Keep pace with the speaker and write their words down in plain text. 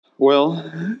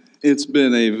Well, it's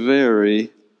been a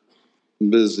very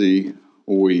busy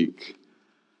week.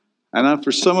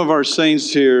 For some of our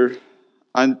saints here,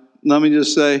 let me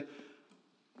just say,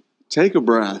 take a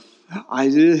breath.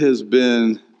 It has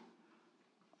been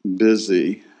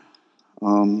busy.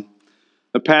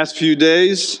 The past few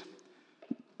days,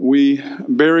 we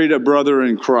buried a brother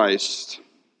in Christ.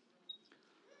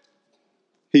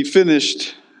 He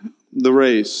finished the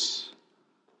race.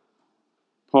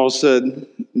 Paul said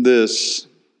this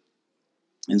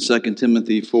in 2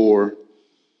 Timothy 4,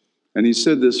 and he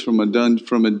said this from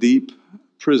a deep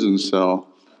prison cell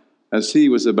as he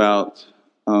was about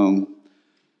to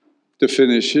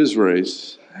finish his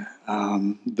race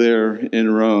there in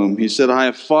Rome. He said, I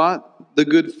have fought the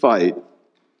good fight.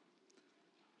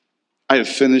 I have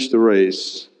finished the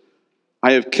race.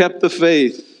 I have kept the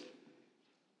faith.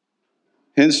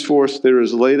 Henceforth there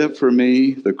is laid up for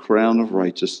me the crown of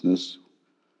righteousness,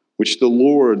 which the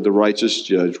Lord, the righteous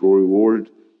judge, will reward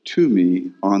to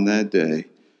me on that day.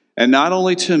 And not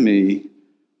only to me,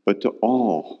 but to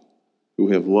all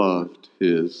who have loved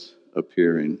his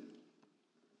appearing.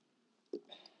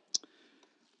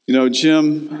 You know,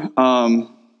 Jim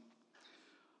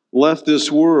left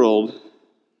this world,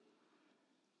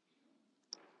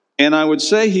 and I would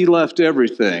say he left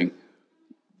everything,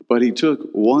 but he took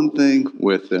one thing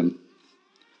with him.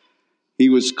 He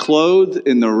was clothed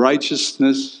in the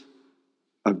righteousness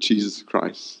of Jesus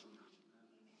Christ.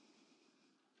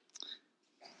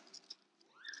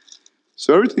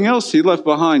 So everything else he left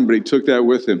behind, but he took that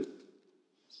with him.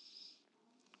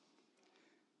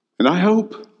 And I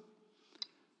hope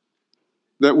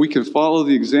that we can follow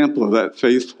the example of that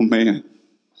faithful man.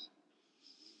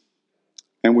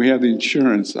 And we have the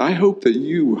insurance. I hope that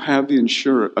you have the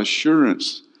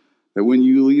assurance that when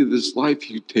you leave this life,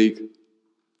 you take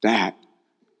that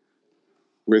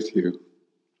with you.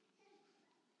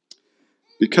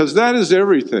 Because that is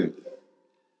everything.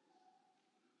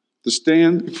 To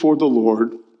stand before the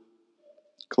Lord,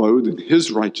 clothed in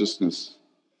his righteousness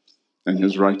and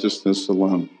his righteousness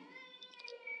alone.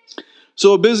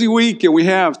 So a busy week, and we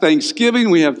have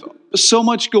Thanksgiving. We have so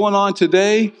much going on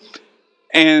today.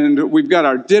 And we've got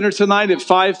our dinner tonight at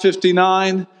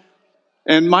 5:59.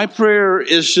 And my prayer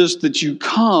is just that you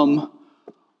come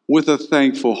with a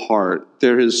thankful heart.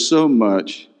 There is so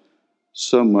much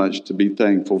to be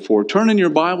thankful for. Turn in your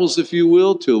Bibles, if you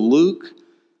will, to Luke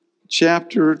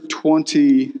chapter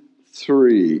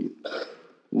 23.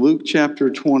 Luke chapter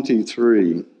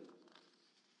 23.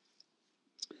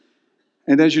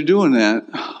 And as you're doing that,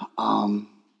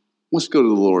 let's go to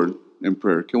the Lord in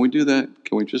prayer. Can we do that?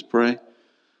 Can we just pray?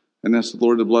 And ask the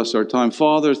Lord to bless our time.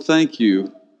 Father, thank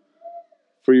you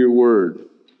for your word.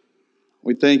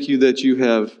 We thank you that you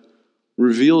have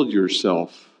revealed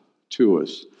yourself to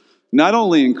us. Not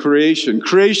only in creation.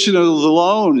 Creation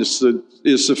alone is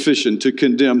sufficient to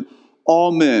condemn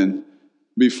all men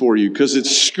before you, because it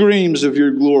screams of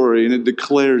your glory and it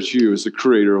declares you as the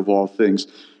creator of all things.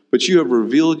 But you have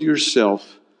revealed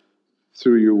yourself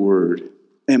through your word,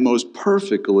 and most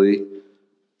perfectly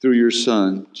through your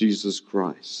Son, Jesus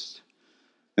Christ.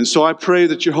 And so I pray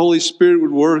that your Holy Spirit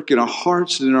would work in our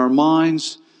hearts and in our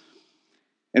minds.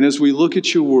 And as we look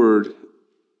at your word,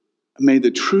 may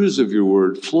the truths of your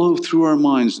word flow through our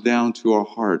minds down to our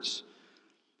hearts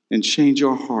and change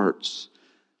our hearts.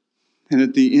 And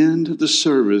at the end of the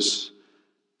service,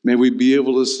 may we be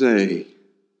able to say,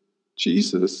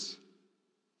 Jesus,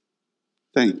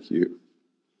 thank you.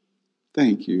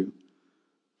 Thank you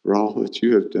for all that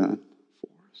you have done for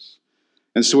us.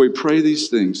 And so we pray these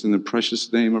things in the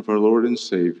precious name of our Lord and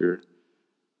Savior,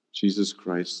 Jesus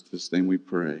Christ. In his name we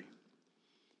pray.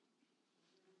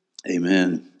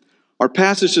 Amen. Our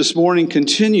passage this morning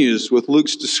continues with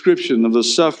Luke's description of the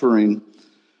sufferings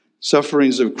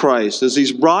of Christ as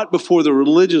he's brought before the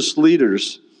religious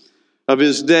leaders of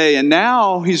his day. And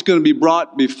now he's going to be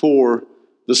brought before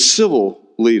the civil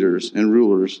leaders and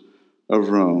rulers of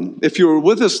Rome. If you were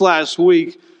with us last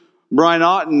week, Brian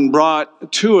Otten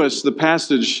brought to us the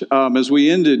passage as we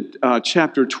ended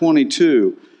chapter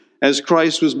 22, as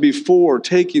Christ was before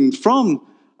taken from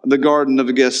the Garden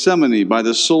of Gethsemane by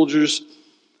the soldiers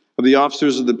of the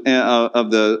officers of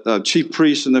the chief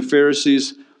priests and the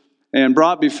Pharisees, and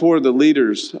brought before the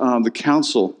leaders, the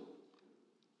council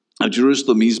of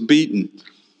Jerusalem. He's beaten.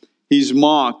 He's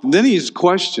mocked. And then he's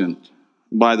questioned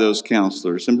by those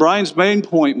counselors. And Brian's main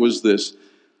point was this,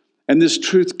 and this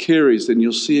truth carries, and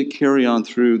you'll see it carry on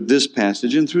through this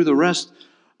passage and through the rest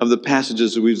of the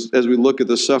passages as we look at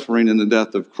the suffering and the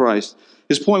death of Christ.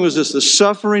 His point was this: the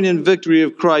suffering and victory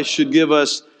of Christ should give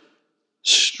us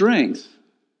strength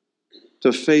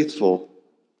to faithful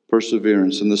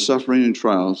perseverance in the suffering and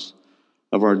trials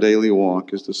of our daily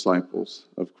walk as disciples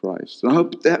of Christ. And I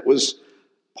hope that was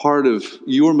part of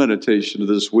your meditation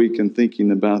this week and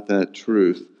thinking about that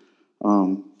truth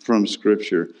from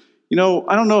Scripture. You know,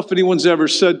 I don't know if anyone's ever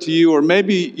said to you, or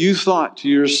maybe you thought to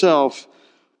yourself,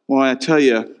 well, I tell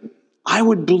you, I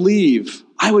would believe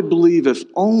if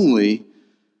only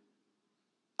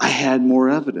I had more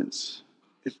evidence.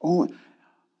 If only,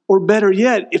 or better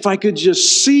yet, if I could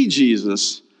just see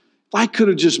Jesus, if I could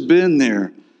have just been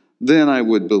there, then I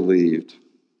would believe.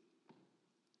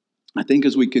 I think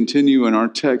as we continue in our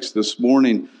text this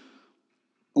morning,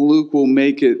 Luke will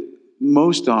make it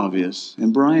most obvious,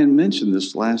 and Brian mentioned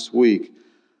this last week,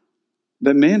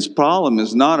 that man's problem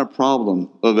is not a problem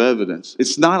of evidence.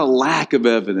 It's not a lack of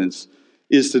evidence.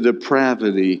 It's the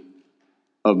depravity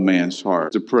of man's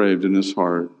heart. Depraved in his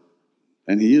heart.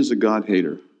 And he is a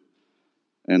God-hater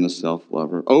and a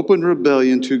self-lover. Open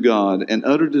rebellion to God and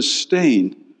utter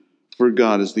disdain for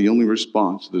God is the only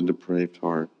response to the depraved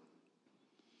heart.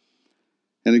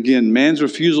 And again, man's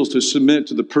refusal to submit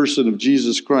to the person of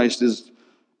Jesus Christ is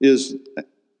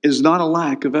not a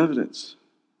lack of evidence,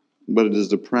 but it is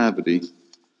depravity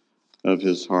of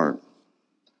his heart.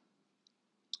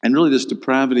 And really, this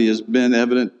depravity has been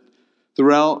evident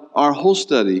throughout our whole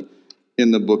study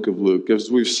in the book of Luke.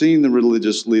 As we've seen the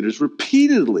religious leaders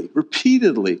repeatedly,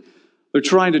 they're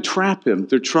trying to trap him.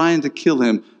 They're trying to kill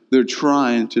him. They're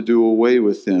trying to do away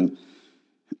with him.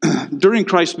 During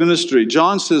Christ's ministry,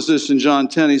 John says this in John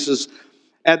 10. He says,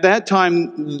 at that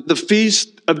time, the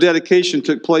feast of dedication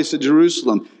took place at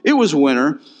Jerusalem. It was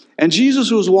winter, and Jesus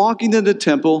was walking in the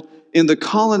temple in the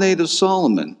colonnade of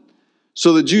Solomon.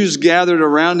 So the Jews gathered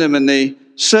around him, and they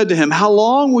said to him, how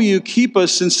long will you keep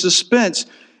us in suspense?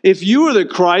 If you are the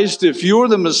Christ, if you're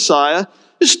the Messiah,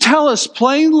 just tell us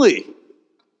plainly.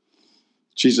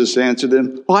 Jesus answered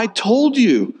them, well, I told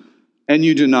you, and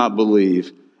you do not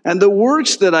believe. And the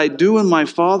works that I do in my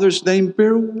Father's name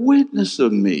bear witness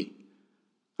of me.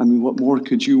 I mean, what more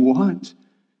could you want?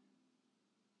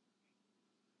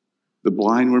 The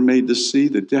blind were made to see,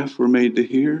 the deaf were made to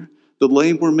hear, the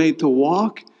lame were made to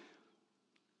walk.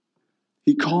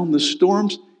 He calmed the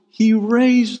storms. He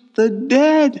raised the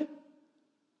dead.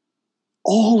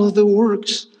 All of the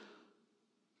works,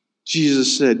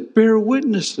 Jesus said, bear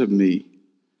witness of me.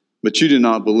 But you do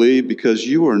not believe because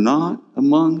you are not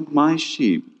among my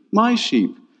sheep. My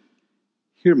sheep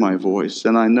hear my voice,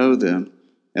 and I know them,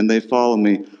 and they follow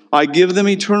me. I give them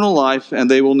eternal life, and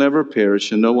they will never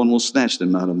perish, and no one will snatch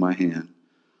them out of my hand.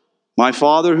 My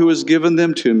Father who has given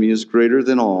them to me is greater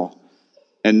than all,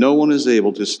 and no one is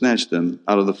able to snatch them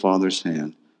out of the Father's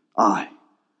hand. I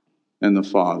and the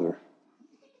Father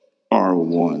are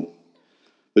one.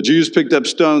 The Jews picked up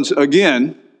stones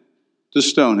again to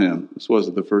stone him. This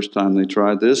wasn't the first time they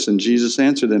tried this, and Jesus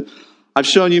answered them, I've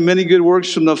shown you many good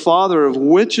works from the Father. Of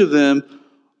which of them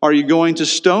are you going to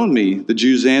stone me? The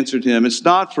Jews answered him, it's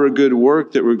not for a good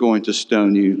work that we're going to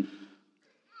stone you,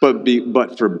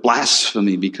 but for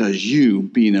blasphemy, because you,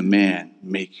 being a man,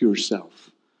 make yourself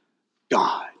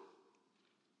God.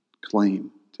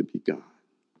 Claim to be God.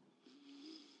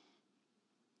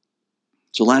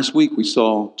 So last week we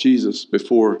saw Jesus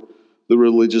before the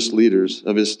religious leaders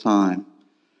of his time.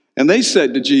 And they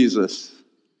said to Jesus,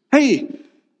 hey,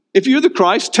 if you're the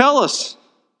Christ, tell us.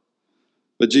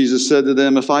 But Jesus said to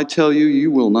them, if I tell you, you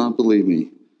will not believe me.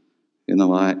 And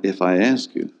if I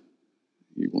ask you,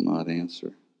 you will not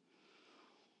answer.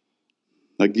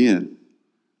 Again,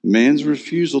 man's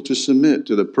refusal to submit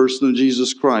to the person of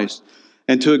Jesus Christ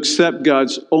and to accept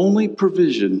God's only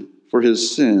provision for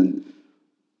his sin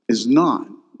is not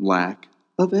lack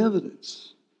of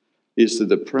evidence. It's the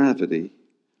depravity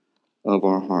of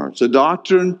our hearts. The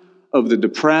doctrine of the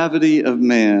depravity of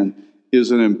man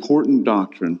is an important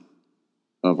doctrine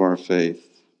of our faith.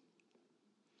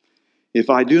 If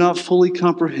I do not fully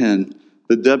comprehend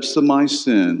the depths of my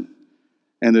sin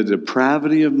and the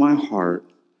depravity of my heart,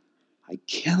 I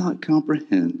cannot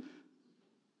comprehend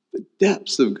the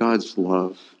depths of God's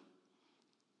love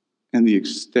and the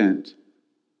extent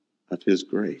of his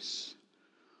grace.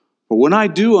 But when I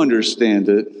do understand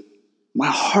it, my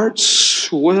heart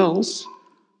swells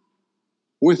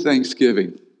with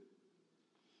thanksgiving.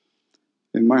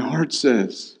 And my heart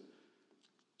says,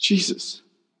 Jesus,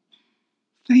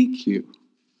 thank you.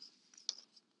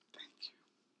 Thank you.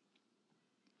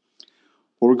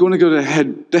 Well, we're going to go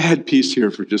to the head piece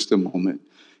here for just a moment.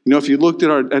 You know, if you looked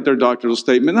at their doctrinal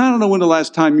statement, I don't know when the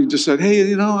last time you just said, hey,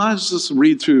 you know, I was just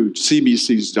read through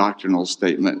CBC's doctrinal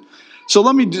statement. So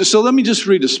let me just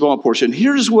read a small portion.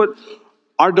 Here's what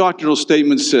our doctrinal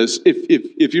statement says.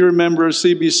 If you're a member of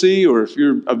CBC or if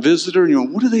you're a visitor and you're,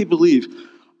 what do they believe?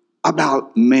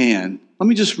 about man. Let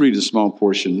me just read a small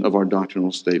portion of our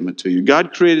doctrinal statement to you.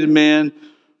 God created man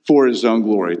for his own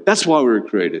glory. That's why we were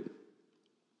created.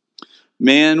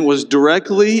 Man was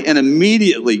directly and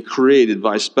immediately created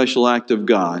by a special act of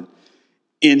God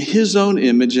in his own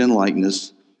image and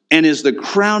likeness, and is the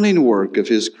crowning work of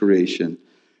his creation.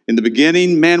 In the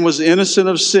beginning, man was innocent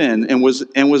of sin and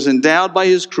was endowed by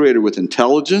his Creator with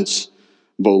intelligence,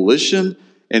 volition,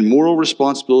 and moral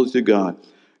responsibility to God.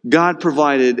 God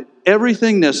provided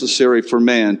everything necessary for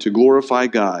man to glorify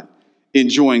God,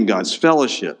 enjoying God's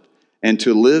fellowship, and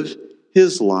to live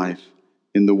his life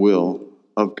in the will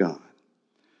of God.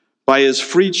 By his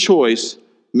free choice,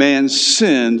 man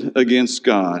sinned against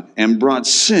God and brought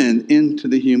sin into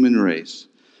the human race.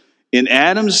 In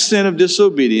Adam's sin of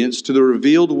disobedience to the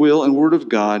revealed will and word of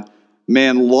God,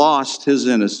 man lost his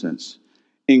innocence,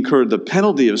 incurred the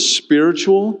penalty of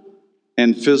spiritual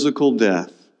and physical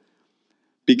death,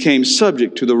 became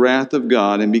subject to the wrath of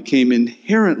God, and became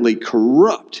inherently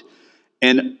corrupt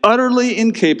and utterly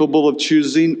incapable of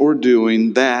choosing or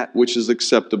doing that which is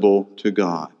acceptable to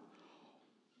God.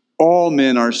 All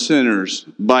men are sinners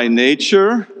by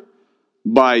nature,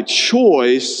 by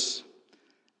choice,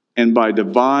 and by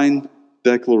divine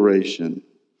declaration.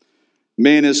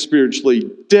 Man is spiritually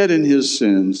dead in his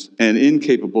sins and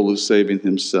incapable of saving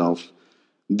himself.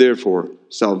 Therefore,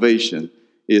 salvation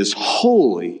is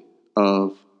wholly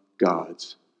of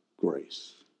God's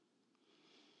grace.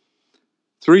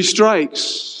 3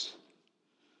 strikes.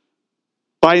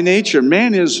 By nature,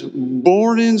 man is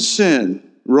born in sin.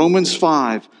 Romans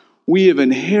 5. We have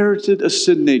inherited a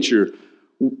sin nature.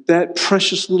 That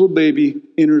precious little baby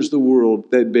enters the world.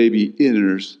 That baby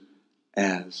enters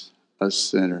as a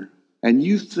sinner. And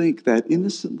you think that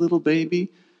innocent little baby,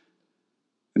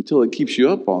 until it keeps you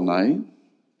up all night,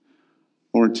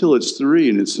 or until it's 3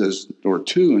 and it says, or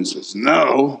 2 and says,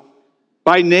 no.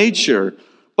 By nature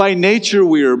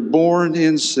we are born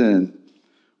in sin.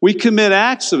 We commit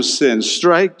acts of sin.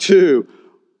 Strike 2.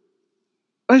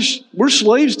 We're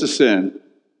slaves to sin.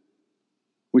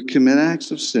 We commit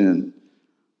acts of sin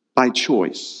by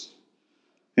choice.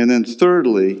 And then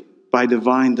thirdly, by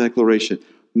divine declaration.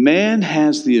 Man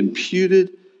has the imputed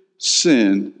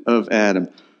sin of Adam.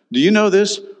 Do you know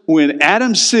this? When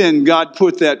Adam sinned, God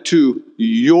put that to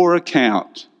your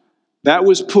account. That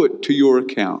was put to your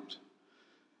account.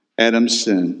 Adam's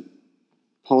sin.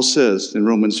 Paul says in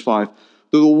Romans 5,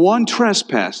 the one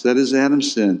trespass, that is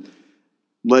Adam's sin,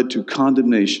 led to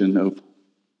condemnation of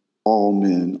all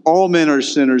men. All men are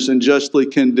sinners and justly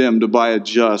condemned by a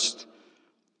just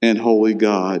and holy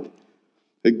God.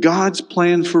 God's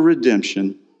plan for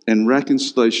redemption and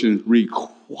reconciliation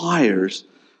requires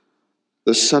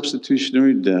the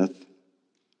substitutionary death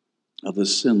of the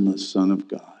sinless Son of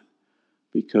God,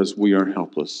 because we are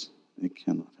helpless and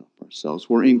cannot help ourselves.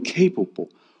 We're incapable.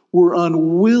 We're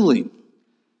unwilling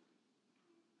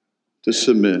to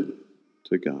submit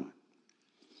to God.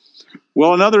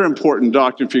 Well, another important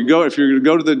doctrine, if you're going to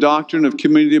go to the doctrine of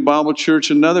Community Bible Church,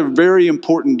 another very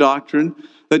important doctrine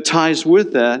that ties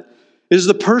with that is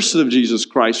the person of Jesus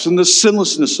Christ and the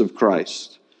sinlessness of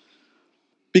Christ.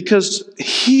 Because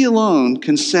he alone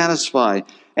can satisfy,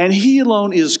 and he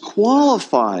alone is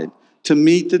qualified to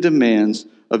meet the demands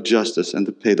of justice and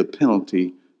to pay the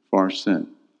penalty for our sin.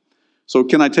 So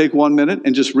can I take 1 minute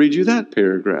and just read you that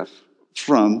paragraph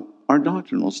from our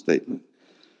doctrinal statement?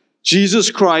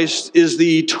 Jesus Christ is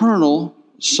the eternal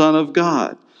Son of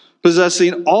God,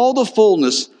 possessing all the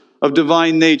fullness of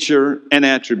divine nature and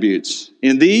attributes.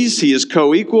 In these, he is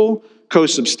co-equal,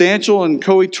 co-substantial, and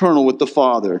co-eternal with the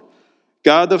Father.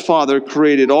 God the Father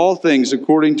created all things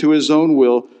according to his own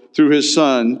will through his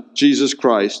Son, Jesus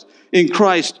Christ. In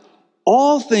Christ,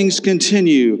 all things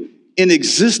continue in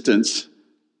existence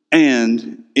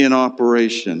and in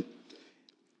operation.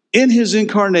 In his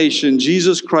incarnation,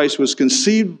 Jesus Christ was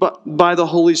conceived by the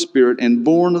Holy Spirit and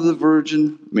born of the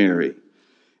Virgin Mary.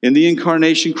 In the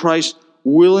incarnation, Christ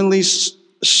willingly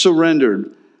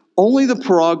surrendered only the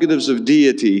prerogatives of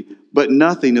deity, but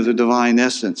nothing of the divine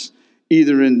essence,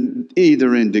 either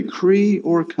in decree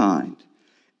or kind.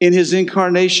 In his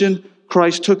incarnation,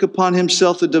 Christ took upon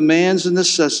himself the demands and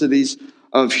necessities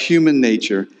of human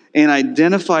nature and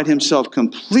identified himself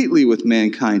completely with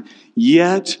mankind,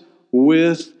 yet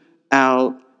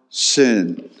without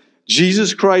sin.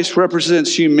 Jesus Christ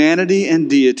represents humanity and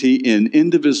deity in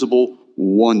indivisible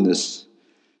oneness.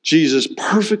 Jesus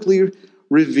perfectly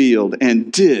revealed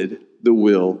and did the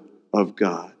will of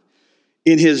God.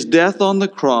 In his death on the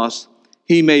cross,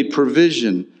 he made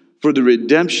provision for the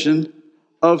redemption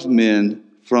of men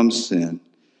from sin.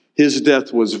 His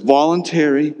death was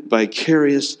voluntary,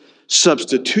 vicarious,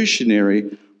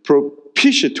 substitutionary,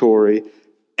 propitiatory,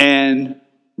 and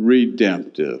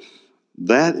redemptive.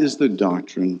 That is the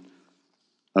doctrine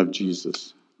of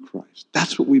Jesus Christ.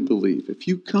 That's what we believe. If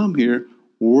you come here,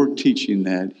 we're teaching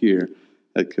that here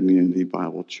at Community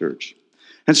Bible Church.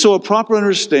 And so a proper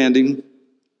understanding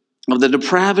of the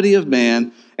depravity of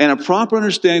man and a proper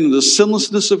understanding of the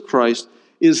sinlessness of Christ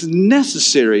is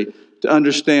necessary to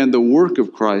understand the work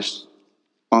of Christ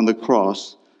on the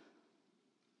cross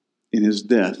in his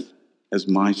death as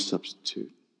my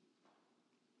substitute.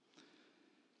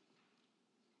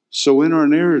 So in our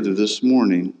narrative this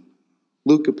morning,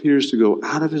 Luke appears to go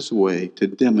out of his way to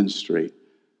demonstrate,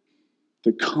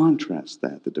 to contrast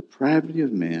that, the depravity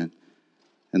of man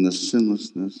and the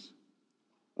sinlessness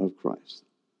of Christ.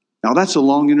 Now that's a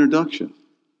long introduction.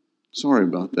 Sorry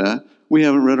about that. We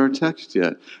haven't read our text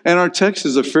yet. And our text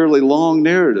is a fairly long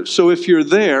narrative. So if you're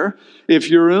there, if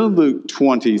you're in Luke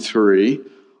 23,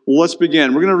 let's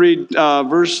begin. We're going to read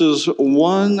verses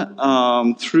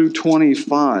 1 through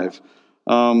 25.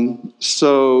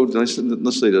 So did I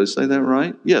say that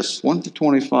right? Yes, 1 to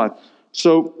 25.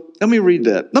 So let me read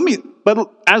that.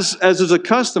 But as is a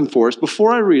custom for us,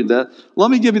 before I read that,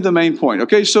 let me give you the main point.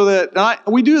 Okay, so that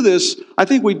we do this. I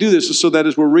think we do this so that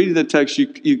as we're reading the text,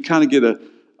 you kind of get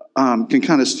can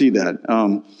kind of see that.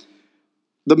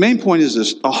 The main point is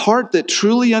this: a heart that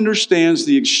truly understands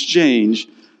the exchange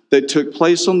that took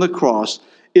place on the cross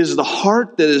is the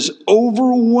heart that is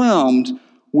overwhelmed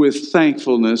with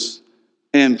thankfulness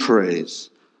and praise.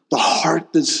 The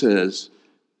heart that says,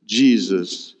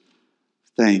 Jesus,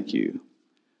 thank you.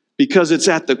 Because it's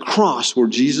at the cross where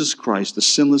Jesus Christ, the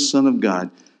sinless Son of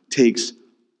God, takes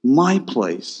my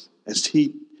place as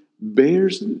he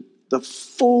bears the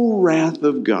full wrath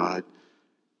of God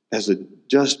as a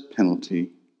just penalty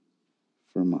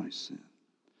for my sin.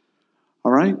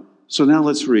 All right? So now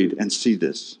let's read and see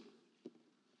this.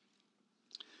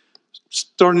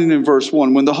 Starting in verse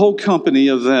 1, when the whole company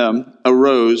of them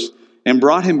arose and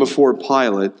brought him before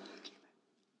Pilate,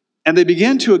 and they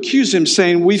began to accuse him,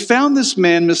 saying, we found this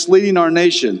man misleading our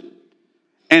nation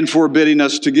and forbidding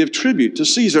us to give tribute to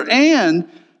Caesar, and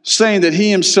saying that he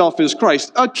himself is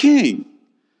Christ, a king.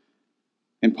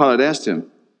 And Pilate asked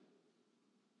him,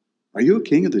 are you a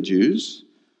king of the Jews?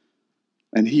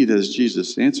 And he, that is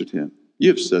Jesus, answered him, you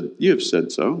have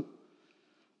said so.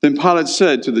 Then Pilate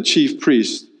said to the chief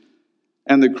priests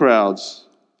and the crowds,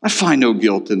 I find no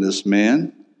guilt in this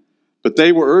man. But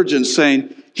they were urgent,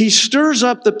 saying, he stirs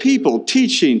up the people,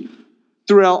 teaching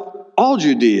throughout all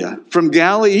Judea, from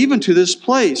Galilee even to this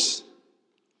place.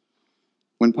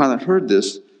 When Pilate heard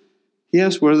this, he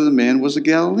asked whether the man was a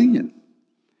Galilean.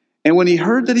 And when he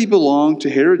heard that he belonged to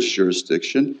Herod's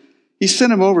jurisdiction, he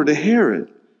sent him over to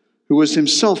Herod, who was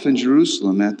himself in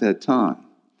Jerusalem at that time.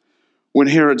 When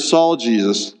Herod saw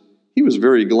Jesus, he was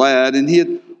very glad, and he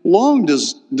had long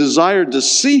desired to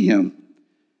see him,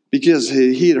 because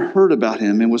he had heard about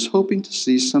him and was hoping to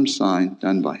see some sign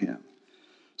done by him.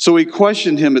 So he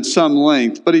questioned him at some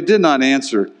length, but he did not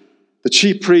answer. The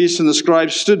chief priests and the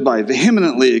scribes stood by,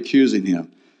 vehemently accusing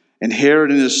him. And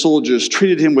Herod and his soldiers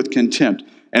treated him with contempt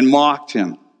and mocked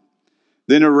him.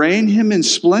 Then arraying him in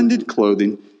splendid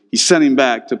clothing, he sent him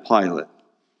back to Pilate.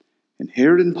 And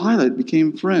Herod and Pilate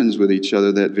became friends with each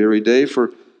other that very day,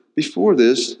 for before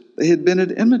this they had been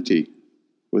at enmity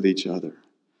with each other.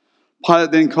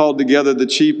 Pilate then called together the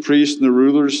chief priests and the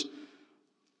rulers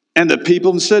and the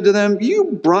people and said to them,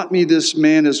 you brought me this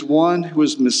man as one who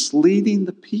is misleading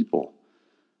the people.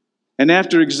 And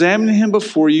after examining him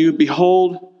before you,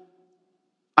 behold,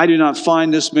 I do not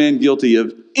find this man guilty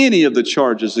of any of the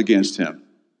charges against him.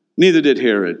 Neither did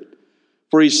Herod,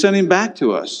 for he sent him back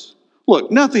to us. Look,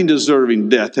 nothing deserving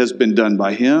death has been done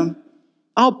by him.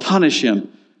 I'll punish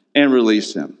him and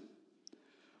release him.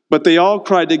 But they all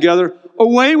cried together,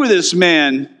 away with this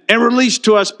man, and release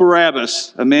to us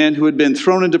Barabbas, a man who had been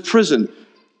thrown into prison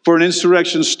for an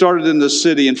insurrection started in the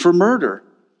city and for murder.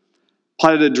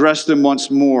 Pilate addressed them once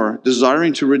more,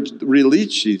 desiring to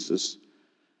release Jesus.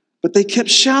 But they kept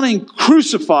shouting,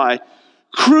 crucify,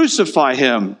 crucify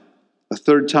him. A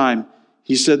third time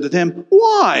he said to them,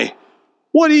 why?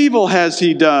 What evil has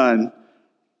he done?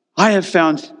 I have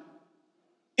found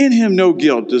in him no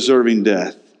guilt deserving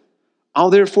death. I'll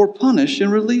therefore punish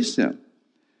and release him.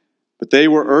 But they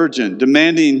were urgent,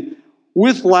 demanding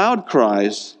with loud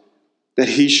cries that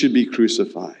he should be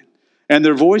crucified. And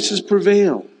their voices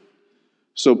prevailed.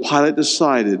 So Pilate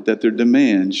decided that their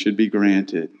demand should be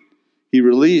granted. He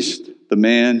released the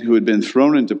man who had been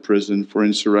thrown into prison for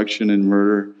insurrection and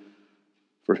murder,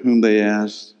 for whom they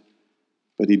asked,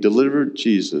 but he delivered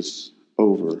Jesus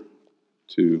over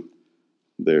to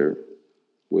their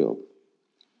will.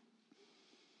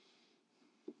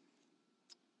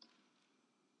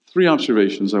 Three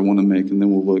observations I want to make, and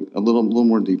then we'll look a little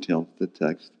more detail at the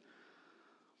text.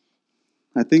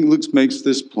 I think Luke makes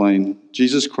this plain.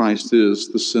 Jesus Christ is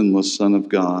the sinless Son of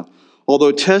God.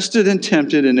 Although tested and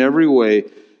tempted in every way,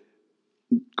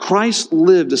 Christ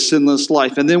lived a sinless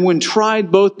life. And then when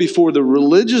tried both before the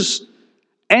religious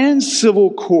and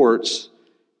civil courts,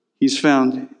 he's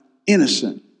found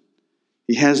innocent.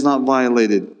 He has not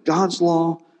violated God's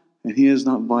law, and he has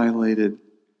not violated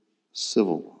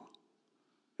civil law.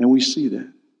 And we see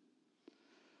that.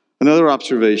 Another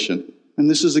observation, and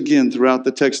this is again throughout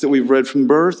the text that we've read, from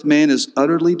birth, man is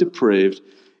utterly depraved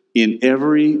in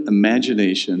every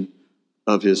imagination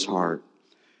of his heart.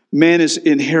 Man is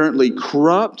inherently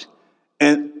corrupt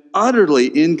and utterly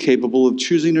incapable of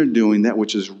choosing or doing that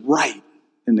which is right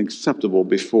and acceptable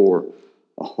before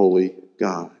a holy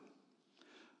God.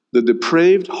 The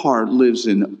depraved heart lives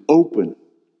in open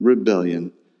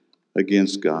rebellion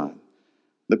against God.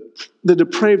 The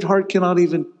depraved heart cannot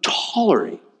even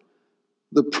tolerate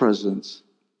the presence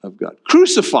of God.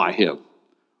 Crucify him,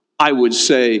 I would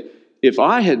say, if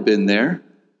I had been there.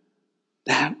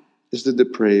 That is the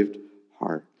depraved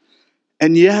heart.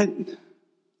 And yet,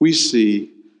 we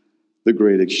see the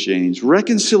great exchange.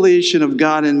 Reconciliation of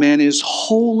God and man is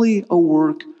wholly a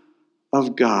work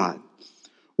of God,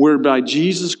 whereby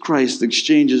Jesus Christ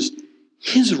exchanges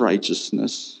his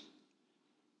righteousness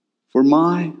for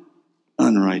my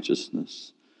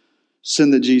unrighteousness. Sin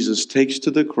that Jesus takes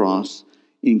to the cross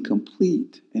in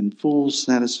complete and full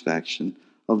satisfaction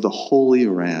of the holy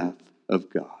wrath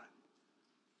of God.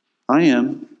 I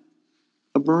am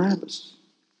a Barabbas.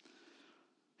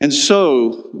 And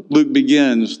so Luke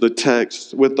begins the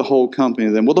text with the whole company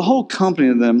of them. Well, the whole company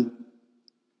of them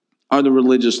are the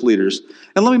religious leaders.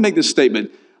 And let me make this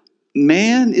statement.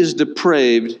 Man is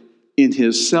depraved in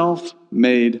his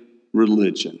self-made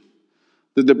religion.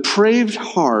 The depraved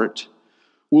heart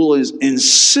will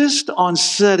insist on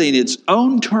setting its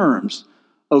own terms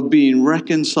of being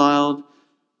reconciled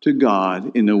to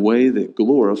God in a way that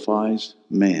glorifies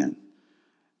man.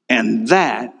 And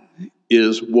that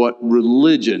is what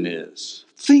religion is.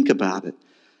 Think about it.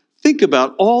 Think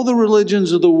about all the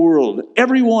religions of the world.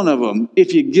 Every one of them,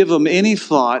 if you give them any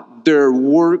thought, they're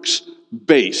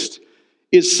works-based.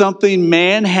 It's something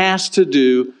man has to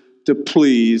do to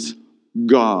please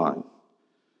God.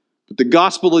 But the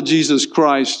gospel of Jesus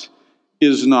Christ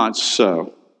is not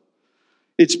so.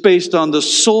 It's based on the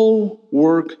sole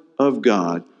work of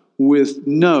God with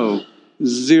no,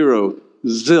 zero,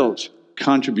 zilch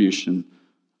contribution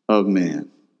of man.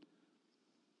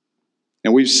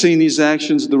 And we've seen these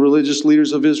actions of the religious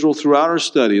leaders of Israel throughout our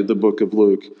study of the book of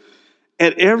Luke.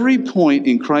 At every point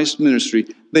in Christ's ministry,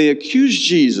 they accuse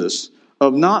Jesus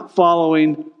of not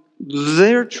following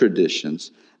their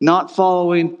traditions, not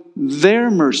following their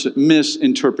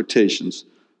misinterpretations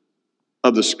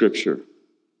of the Scripture.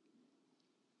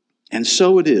 And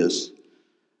so it is.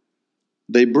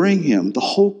 They bring him, the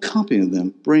whole company of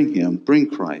them, bring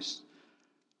Christ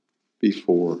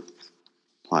before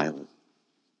Pilate.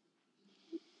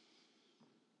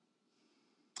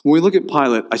 When we look at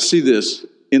Pilate, I see this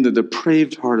in the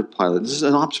depraved heart of Pilate. This is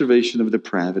an observation of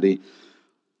depravity,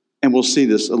 and we'll see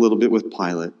this a little bit with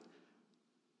Pilate.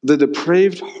 The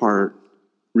depraved heart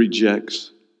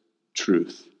rejects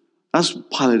truth. That's what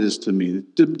Pilate is to me,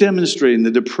 demonstrating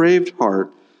the depraved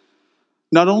heart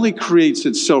not only creates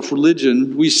itself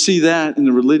religion, we see that in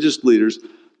the religious leaders,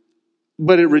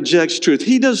 but it rejects truth.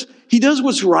 He does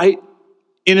what's right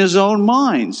in his own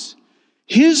minds.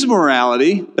 His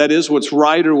morality, that is what's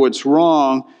right or what's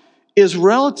wrong, is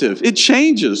relative. It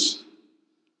changes.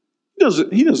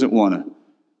 He doesn't want to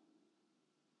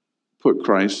put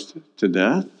Christ to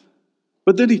death,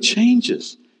 but then he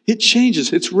changes. It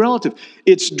changes. It's relative.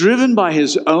 It's driven by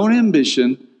his own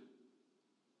ambition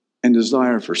and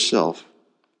desire for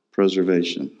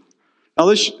self-preservation.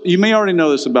 Now, you may already know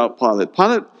this about Pilate.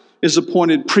 Pilate is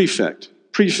appointed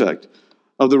prefect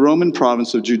of the Roman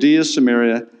province of Judea,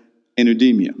 Samaria, and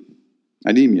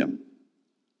Idumea.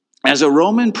 As a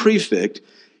Roman prefect,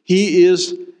 he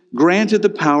is granted the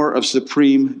power of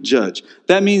supreme judge.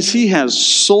 That means he has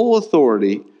sole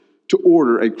authority to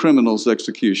order a criminal's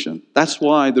execution. That's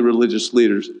why the religious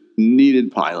leaders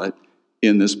needed Pilate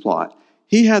in this plot.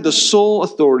 He had the sole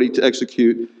authority to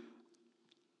execute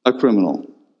a criminal.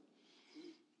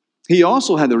 He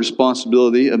also had the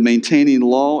responsibility of maintaining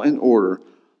law and order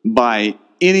by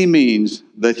any means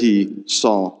that he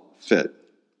saw fit.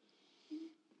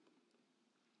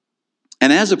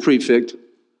 And as a prefect,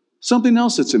 something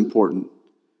else that's important.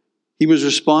 He was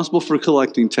responsible for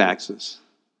collecting taxes.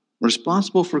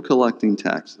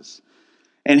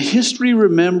 And history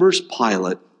remembers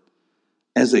Pilate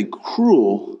as a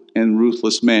cruel and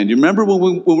ruthless man. You remember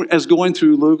as going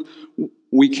through Luke,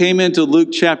 we came into Luke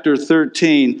chapter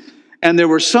 13, and there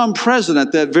were some present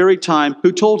at that very time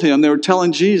who told him, they were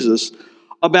telling Jesus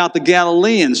about the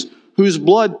Galileans whose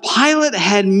blood Pilate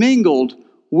had mingled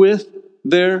with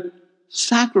their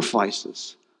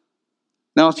sacrifices.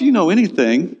 Now, if you know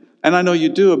anything, and I know you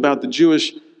do, about the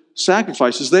Jewish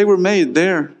sacrifices, they were made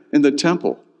there in the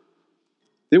temple.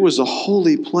 It was a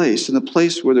holy place, and a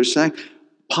place where they're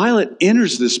Pilate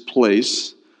enters this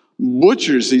place,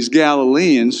 butchers these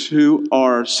Galileans who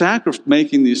are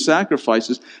making these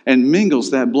sacrifices, and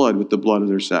mingles that blood with the blood of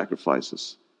their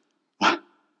sacrifices.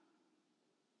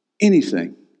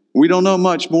 Anything. We don't know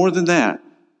much more than that.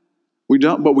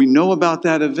 But we know about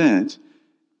that event.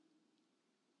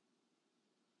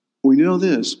 We know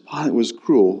this: Pilate was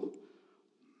cruel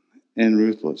and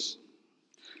ruthless.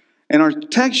 And our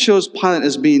text shows Pilate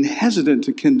as being hesitant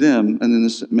to condemn an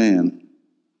innocent man.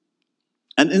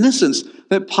 An innocence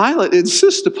that Pilate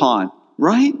insists upon,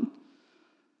 right?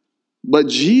 But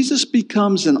Jesus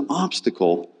becomes an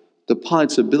obstacle to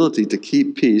Pilate's ability to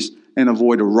keep peace and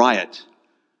avoid a riot.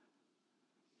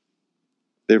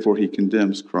 Therefore, he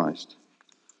condemns Christ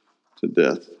to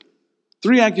death.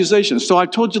 3 accusations. So I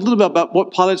told you a little bit about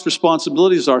what Pilate's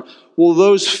responsibilities are. Will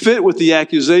those fit with the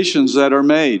accusations that are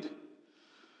made?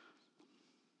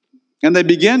 And they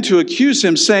began to accuse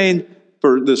him, saying,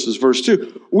 this is verse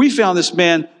 2, we found this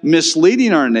man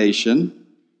misleading our nation,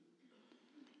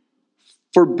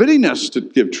 forbidding us to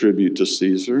give tribute to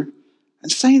Caesar,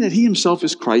 and saying that he himself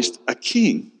is Christ, a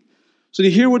king. So do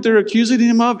you hear what they're accusing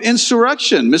him of?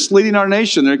 Insurrection, misleading our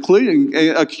nation. They're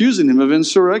accusing him of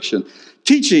insurrection,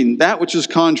 teaching that which is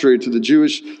contrary to the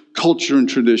Jewish culture and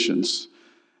traditions.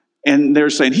 And they're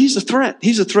saying he's a threat.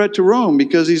 He's a threat to Rome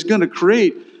because he's going to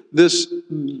create this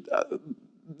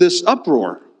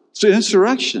uproar. It's an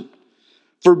insurrection.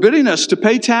 Forbidding us to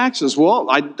pay taxes. Well,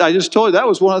 I just told you that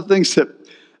was one of the things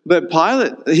that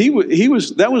Pilate,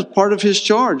 that was part of his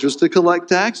charge, was to collect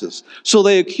taxes. So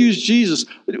they accused Jesus.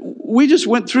 We just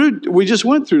went through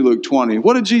Luke 20.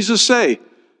 What did Jesus say?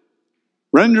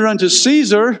 Render unto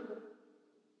Caesar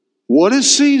what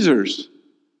is Caesar's,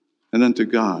 and unto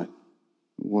God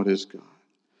what is God.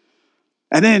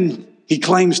 And then he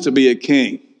claims to be a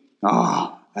king.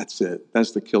 That's it.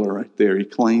 That's the killer right there. He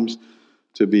claims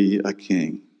to be a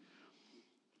king.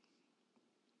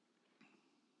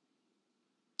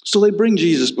 So they bring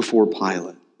Jesus before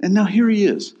Pilate. And now here he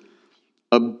is,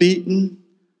 a beaten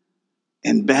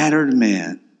and battered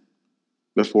man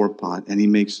before Pilate. And he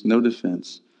makes no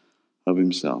defense of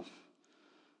himself.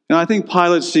 Now, I think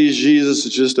Pilate sees Jesus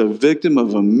as just a victim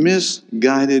of a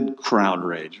misguided crowd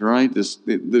rage, right?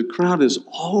 The crowd is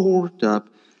all worked up.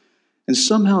 And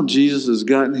somehow Jesus has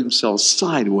gotten himself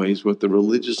sideways with the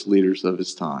religious leaders of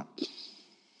his time.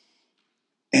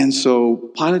 And so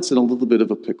Pilate's in a little bit of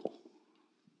a pickle.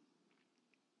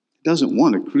 He doesn't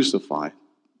want to crucify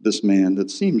this man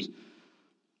that seems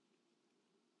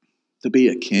to be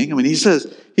a king. I mean, he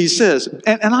says,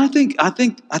 and I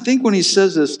think when he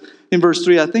says this in verse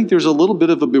 3, I think there's a little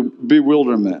bit of a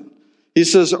bewilderment. He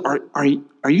says, are you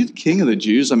the king of the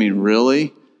Jews? I mean,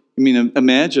 really? I mean,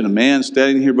 imagine a man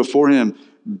standing here before him,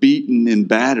 beaten and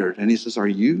battered. And he says, are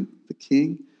you the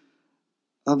king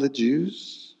of the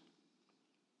Jews?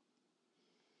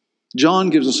 John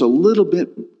gives us a little bit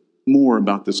more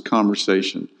about this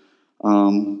conversation.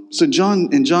 In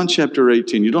John chapter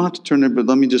 18, you don't have to turn there, but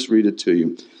let me just read it to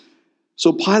you.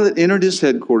 So Pilate entered his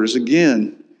headquarters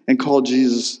again and called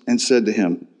Jesus and said to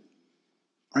him,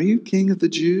 are you king of the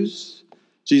Jews?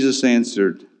 Jesus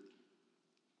answered,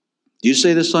 do you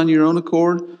say this on your own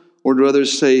accord, or do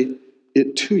others say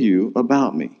it to you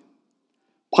about me?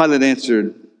 Pilate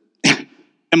answered,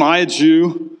 am I a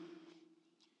Jew?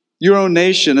 Your own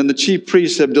nation and the chief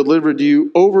priests have delivered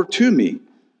you over to me.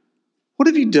 What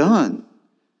have you done?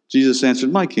 Jesus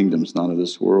answered, my kingdom is not of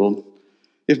this world.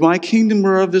 If my kingdom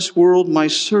were of this world, my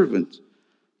servant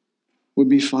would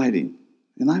be fighting,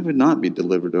 and I would not be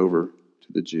delivered over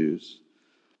to the Jews.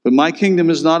 But my kingdom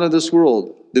is not of this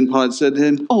world. Then Pilate said to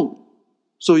him,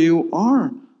 so you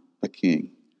are a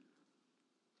king.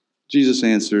 Jesus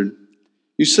answered,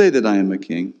 you say that I am a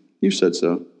king. You said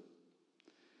so.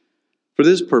 For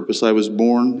this purpose I was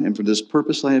born, and for this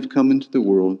purpose I have come into the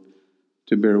world,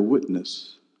 to bear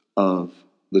witness of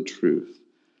the truth.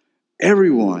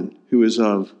 Everyone who is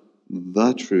of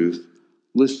the truth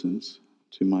listens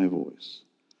to my voice.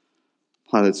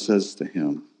 Pilate says to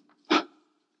him,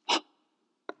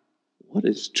 what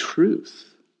is truth?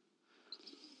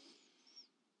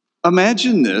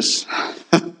 Imagine this.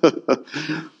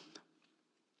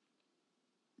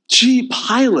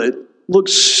 Pilate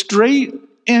looks straight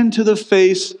into the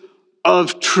face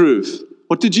of truth.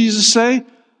 What did Jesus say?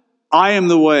 I am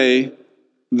the way,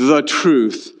 the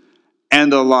truth,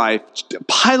 and the life.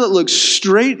 Pilate looks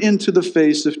straight into the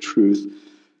face of truth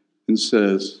and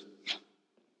says,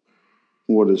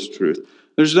 what is truth?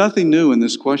 There's nothing new in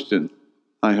this question.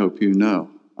 I hope you know.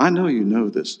 I know you know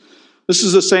this. This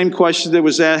is the same question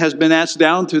that has been asked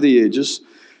down through the ages.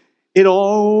 It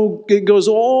goes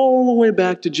all the way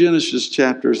back to Genesis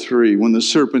chapter 3 when the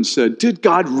serpent said, did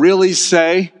God really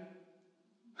say?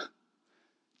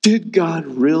 Did God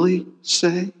really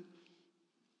say?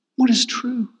 What is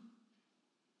true?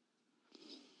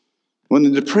 When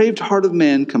the depraved heart of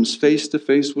man comes face to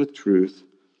face with truth,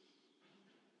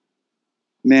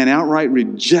 man outright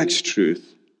rejects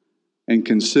truth and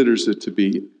considers it to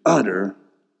be utter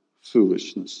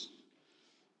foolishness.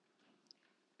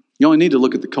 You only need to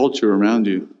look at the culture around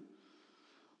you.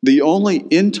 The only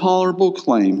intolerable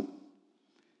claim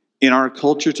in our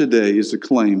culture today is the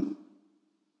claim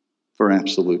for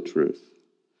absolute truth.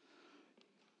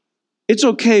 It's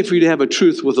okay for you to have a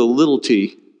truth with a little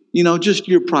t, just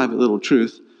your private little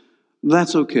truth.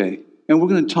 That's okay. And we're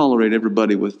going to tolerate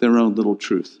everybody with their own little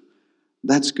truth.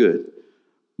 That's good.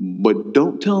 But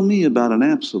don't tell me about an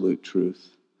absolute truth,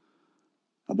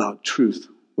 about truth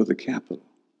with a capital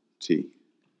T.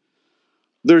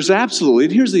 There's absolutely,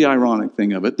 and here's the ironic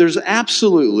thing of it, there's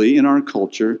absolutely in our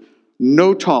culture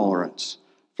no tolerance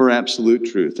for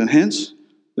absolute truth. And hence,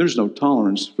 there's no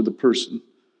tolerance for the person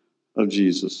of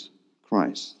Jesus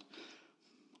Christ.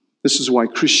 This is why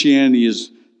Christianity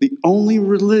is the only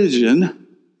religion,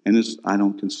 and I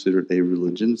don't consider it a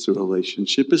religion, it's a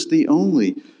relationship, it's the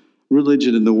only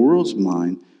religion in the world's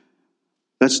mind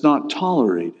that's not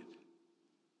tolerated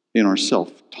in our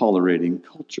self-tolerating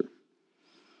culture.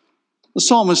 The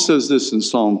psalmist says this in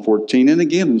Psalm 14 and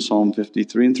again in Psalm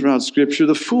 53 and throughout Scripture.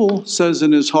 The fool says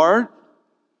in his heart,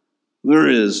 there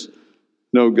is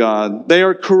no God. They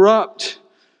are corrupt.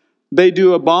 They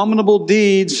do abominable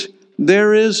deeds.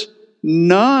 There is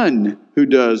none who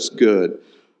does good.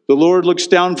 The Lord looks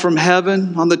down from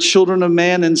heaven on the children of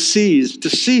man and sees to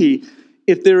see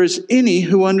if there is any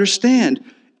who understand,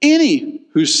 any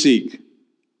who seek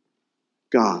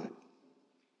God.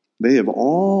 They have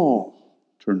all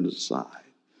turned aside.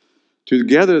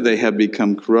 Together they have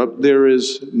become corrupt. There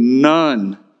is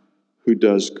none who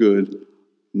does good,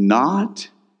 not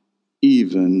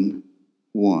even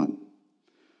one.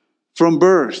 From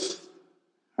birth,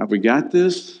 have we got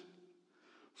this?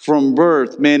 From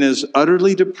birth, man is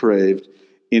utterly depraved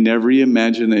in every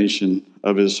imagination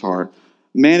of his heart.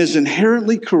 Man is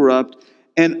inherently corrupt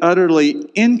and utterly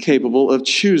incapable of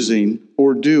choosing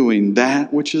or doing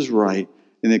that which is right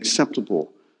and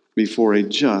acceptable before a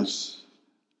just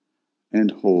and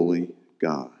holy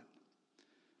God.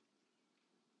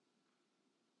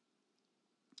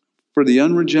 For the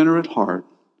unregenerate heart,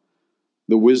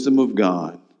 the wisdom of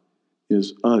God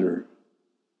is utter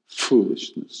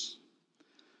foolishness.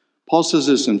 Paul says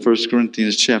this in 1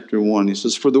 Corinthians chapter 1. He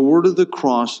says, for the word of the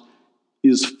cross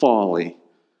is folly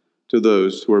to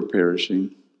those who are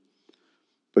perishing.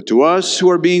 But to us who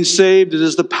are being saved, it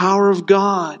is the power of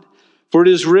God. For it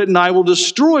is written, I will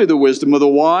destroy the wisdom of the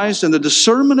wise, and the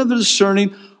discernment of the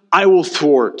discerning I will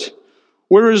thwart.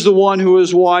 Where is the one who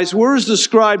is wise? Where is the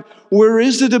scribe? Where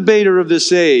is the debater of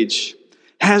this age?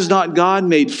 Has not God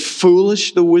made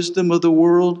foolish the wisdom of the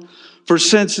world? For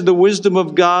since in the wisdom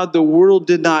of God, the world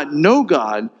did not know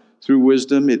God through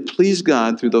wisdom, it pleased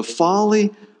God through the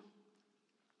folly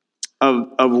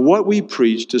of what we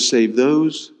preach to save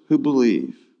those who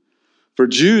believe. For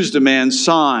Jews demand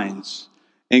signs,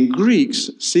 and Greeks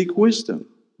seek wisdom.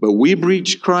 But we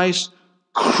preach Christ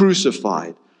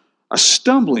crucified, a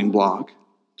stumbling block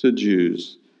to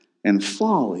Jews and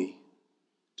folly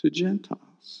to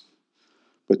Gentiles.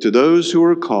 But to those who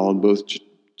are called, both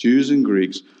Jews and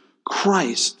Greeks,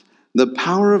 Christ, the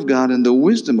power of God and the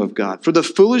wisdom of God. For the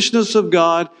foolishness of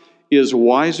God is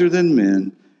wiser than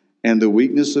men, and the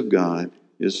weakness of God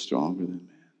is stronger than men.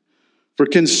 For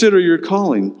consider your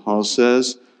calling, Paul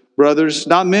says. Brothers,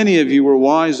 not many of you were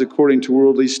wise according to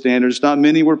worldly standards. Not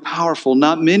many were powerful.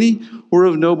 Not many were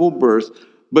of noble birth.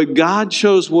 But God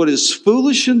chose what is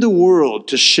foolish in the world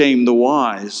to shame the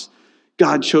wise.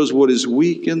 God chose what is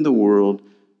weak in the world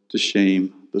to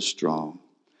shame the strong.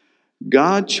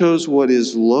 God chose what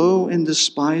is low and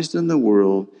despised in the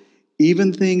world,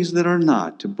 even things that are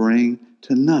not, to bring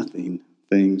to nothing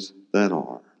things that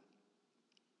are,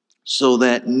 so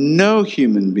that no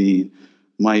human being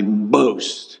might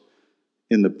boast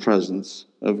in the presence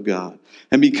of God.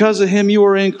 And because of him you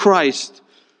are in Christ,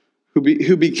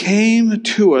 who became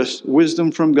to us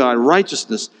wisdom from God,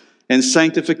 righteousness and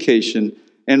sanctification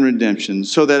and redemption,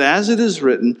 so that as it is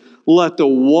written, let the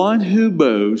one who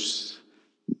boasts,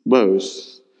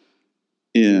 boast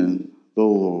in the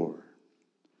Lord.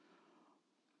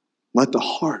 Let the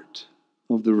heart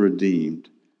of the redeemed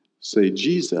say,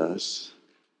 Jesus,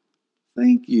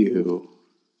 thank you.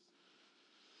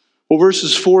 Well,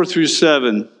 verses 4 through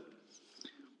 7,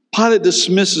 Pilate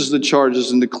dismisses the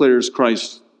charges and declares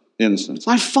Christ's innocence.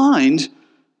 I find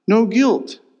no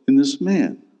guilt in this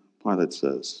man, Pilate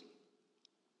says.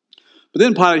 But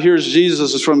then Pilate hears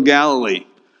Jesus is from Galilee.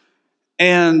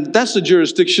 And that's the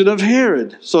jurisdiction of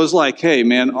Herod. So it's like, hey,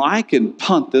 man, I can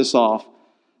punt this off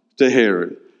to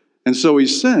Herod. And so he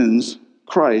sends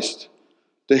Christ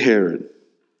to Herod.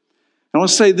 I want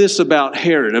to say this about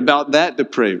Herod, about that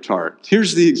depraved heart.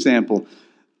 Here's the example.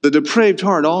 The depraved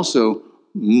heart also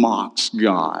mocks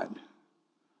God.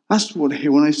 That's what,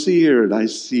 when I see Herod, I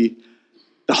see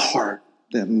the heart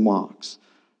that mocks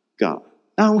God.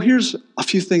 Now, here's a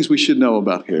few things we should know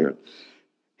about Herod.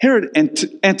 Herod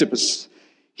Antipas,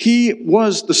 he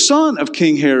was the son of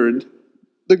King Herod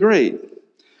the Great.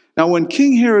 Now, when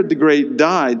King Herod the Great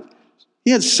died,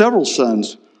 he had several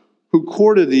sons who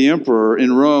courted the emperor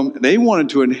in Rome. They wanted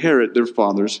to inherit their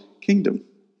father's kingdom.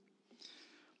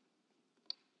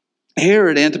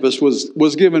 Herod Antipas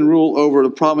was given rule over the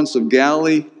province of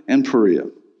Galilee and Perea.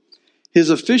 His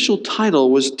official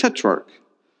title was Tetrarch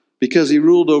because he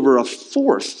ruled over a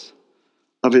fourth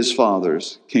of his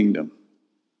father's kingdom.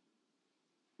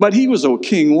 But he was a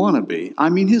king wannabe. I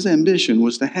mean, his ambition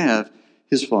was to have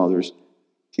his father's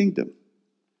kingdom.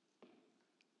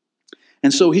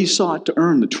 And so he sought to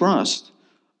earn the trust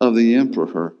of the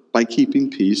emperor by keeping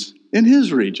peace in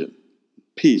his region.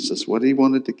 Peace is what he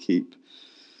wanted to keep.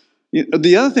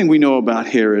 The other thing we know about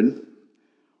Herod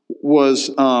was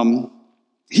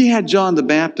he had John the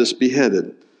Baptist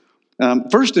beheaded.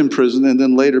 First in prison and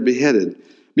then later beheaded.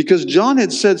 Because John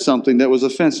had said something that was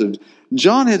offensive.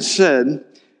 John had said,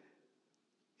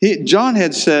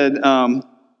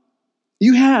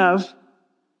 you have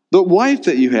the wife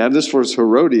that you have, this was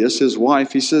Herodias, his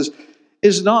wife, he says,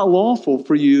 is not lawful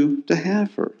for you to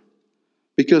have her.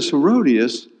 Because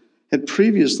Herodias had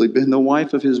previously been the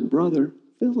wife of his brother,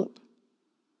 Philip.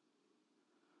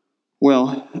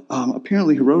 Well,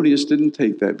 apparently Herodias didn't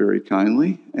take that very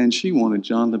kindly, and she wanted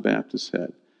John the Baptist's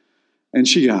head. And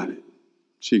she got it.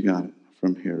 She got it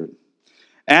from Herod.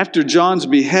 After John's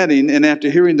beheading, and after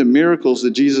hearing the miracles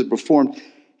that Jesus performed,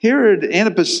 Herod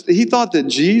Antipas, he thought that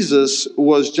Jesus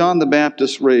was John the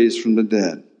Baptist raised from the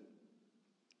dead.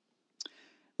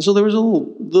 So there was a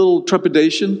little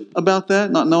trepidation about that,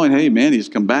 not knowing, hey, man, he's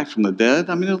come back from the dead.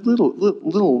 I mean, a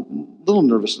little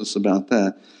nervousness about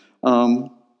that.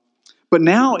 But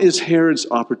now is Herod's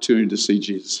opportunity to see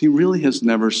Jesus. He really has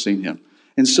never seen him.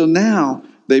 And so now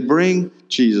they bring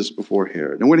Jesus before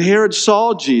Herod. And when Herod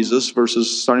saw Jesus,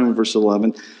 starting with verse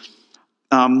 11,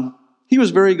 he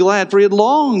was very glad, for he had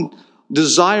long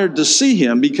desired to see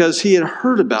him because he had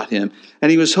heard about him,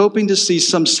 and he was hoping to see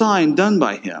some sign done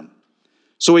by him.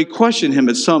 So he questioned him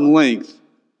at some length,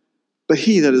 but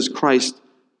he, that is Christ,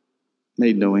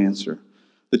 made no answer.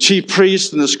 The chief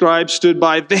priests and the scribes stood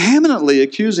by vehemently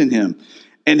accusing him.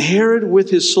 And Herod with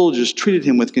his soldiers treated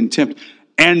him with contempt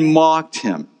and mocked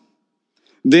him.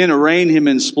 Then arraying him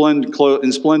in splendid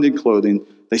clothing,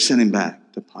 they sent him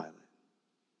back to Pilate.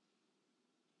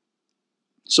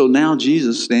 So now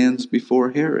Jesus stands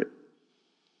before Herod.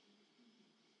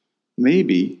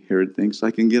 Maybe, Herod thinks,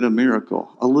 I can get a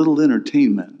miracle, a little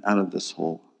entertainment out of this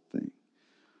whole thing.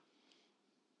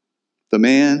 The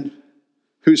man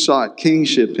who sought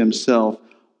kingship himself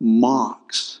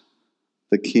mocks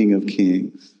the King of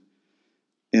Kings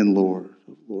and Lord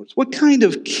of Lords. What kind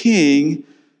of king,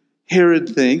 Herod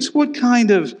thinks, what kind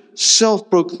of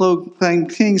self-proclaimed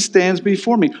king stands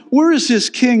before me? Where is his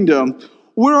kingdom?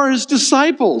 Where are his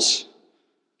disciples?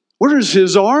 Where is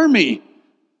his army?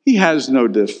 He has no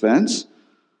defense.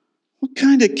 What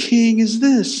kind of king is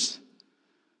this?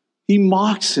 He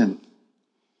mocks him.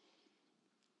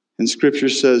 And Scripture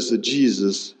says that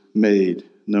Jesus made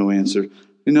no answer.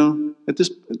 No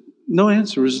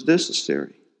answer is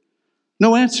necessary.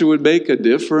 No answer would make a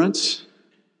difference.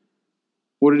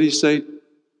 What did he say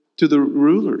to the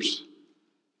rulers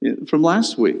from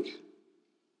last week?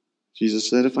 Jesus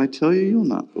said, if I tell you, you'll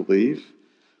not believe.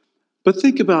 But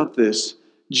think about this.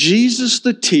 Jesus,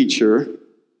 the teacher,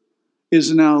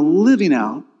 is now living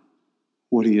out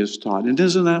what he has taught. And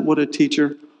isn't that what a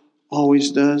teacher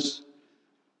always does?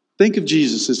 Think of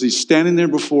Jesus as he's standing there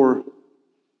before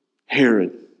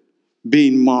Herod,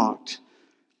 being mocked.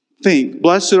 Think,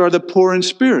 blessed are the poor in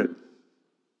spirit,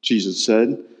 Jesus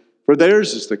said, for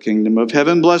theirs is the kingdom of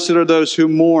heaven. Blessed are those who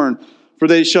mourn, for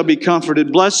they shall be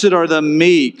comforted. Blessed are the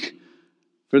meek,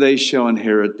 for they shall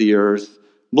inherit the earth.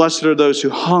 Blessed are those who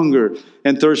hunger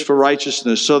and thirst for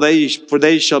righteousness, for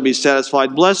they shall be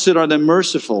satisfied. Blessed are the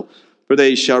merciful, for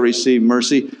they shall receive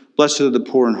mercy. Blessed are the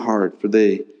poor in heart, for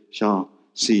they shall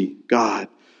see God.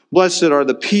 Blessed are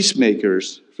the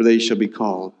peacemakers, for they shall be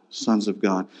called sons of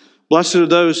God. Blessed are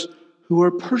those who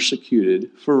are persecuted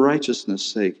for righteousness'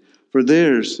 sake, for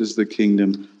theirs is the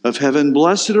kingdom of heaven.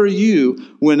 Blessed are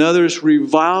you when others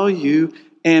revile you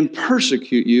and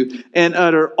persecute you and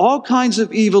utter all kinds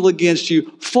of evil against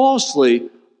you falsely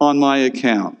on my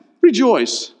account.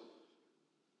 Rejoice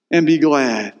and be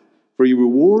glad, for your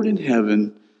reward in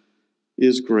heaven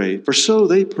is great. For so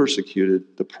they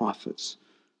persecuted the prophets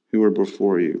who were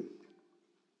before you.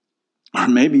 Or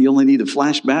maybe you only need to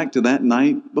flash back to that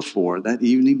night before, that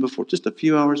evening before, just a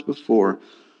few hours before,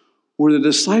 where the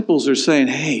disciples are saying,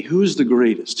 hey, who's the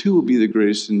greatest? Who will be the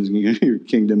greatest in your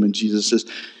kingdom? And Jesus says,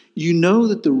 you know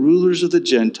that the rulers of the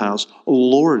Gentiles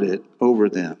lord it over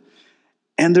them,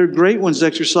 and their great ones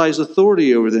exercise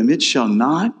authority over them. It shall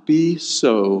not be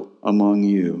so among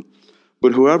you.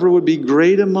 But whoever would be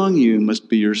great among you must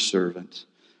be your servant,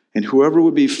 and whoever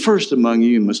would be first among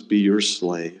you must be your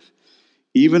slave.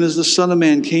 Even as the Son of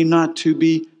Man came not to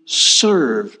be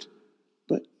served,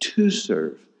 but to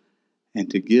serve, and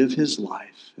to give his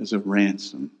life as a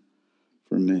ransom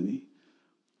for many.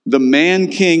 The man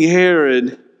King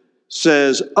Herod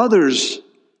says, others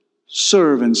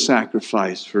serve and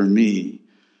sacrifice for me.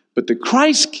 But the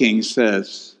Christ King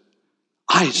says,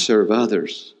 I serve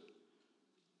others.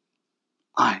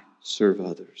 I serve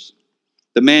others.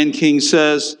 The man King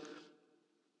says,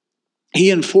 he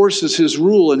enforces his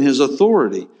rule and his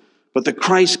authority. But the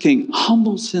Christ King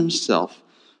humbles himself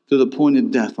to the point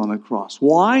of death on a cross.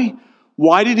 Why?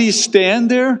 Why did he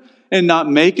stand there and not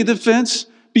make a defense?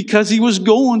 Because he was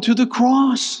going to the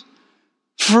cross.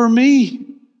 For me,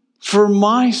 for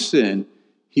my sin,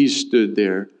 he stood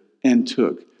there and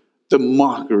took the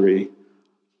mockery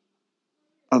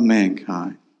of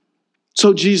mankind.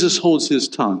 So Jesus holds his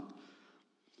tongue,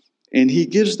 and he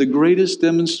gives the greatest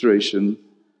demonstration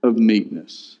of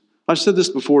meekness. I've said this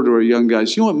before to our young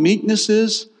guys. You know what meekness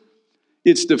is?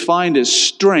 It's defined as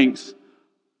strength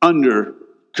under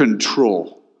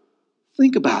control.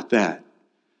 Think about that.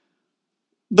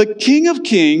 The King of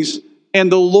Kings and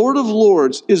the Lord of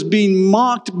Lords is being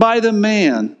mocked by the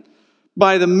man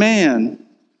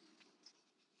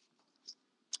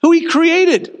who he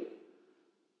created.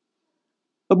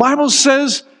 The Bible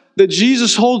says that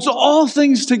Jesus holds all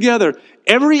things together.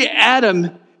 Every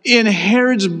atom in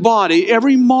Herod's body,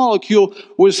 every molecule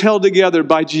was held together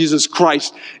by Jesus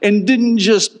Christ and didn't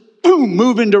just, boom,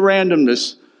 move into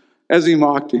randomness as he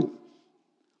mocked him.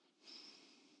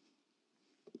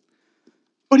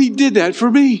 But he did that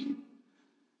for me.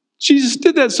 Jesus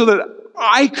did that so that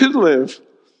I could live.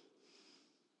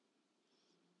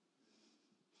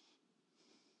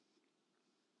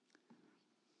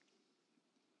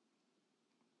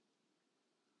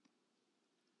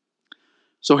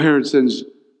 So Herod sends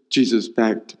Jesus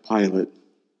back to Pilate.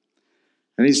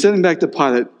 And he sent him back to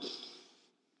Pilate.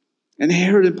 And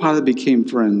Herod and Pilate became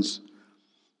friends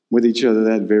with each other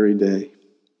that very day.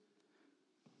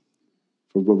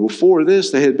 But before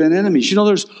this, they had been enemies. You know,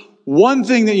 there's one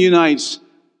thing that unites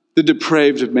the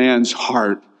depraved man's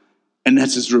heart, and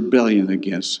that's his rebellion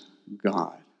against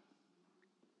God.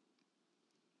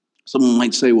 Someone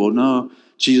might say, well, no,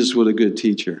 Jesus was a good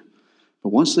teacher. But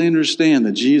once they understand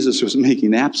that Jesus was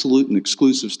making absolute and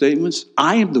exclusive statements,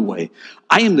 I am the way,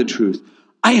 I am the truth,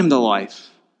 I am the life.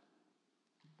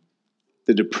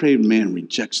 The depraved man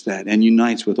rejects that and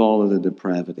unites with all of the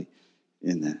depravity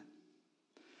in that.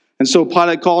 And so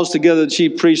Pilate calls together the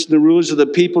chief priests and the rulers of the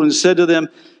people and said to them,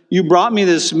 you brought me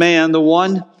this man, the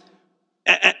one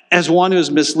as one who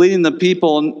is misleading the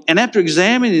people. And after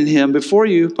examining him before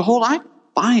you, behold, I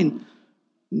find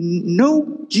no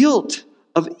guilt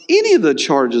of any of the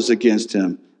charges against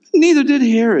him. Neither did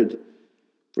Herod,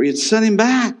 for he had sent him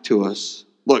back to us.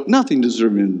 Look, nothing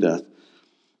deserving of death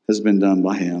has been done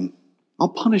by him. I'll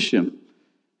punish him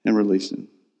and release him.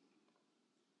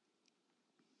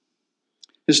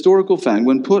 Historical fact,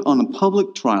 when put on a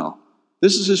public trial,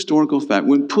 this is historical fact,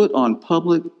 when put on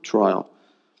public trial,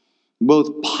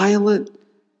 both Pilate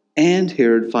and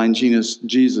Herod find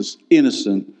Jesus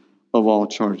innocent of all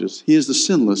charges. He is the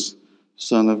sinless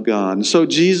Son of God. And so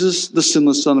Jesus, the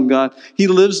sinless Son of God, he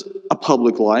lives a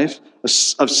public life, a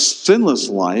sinless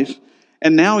life,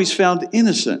 and now he's found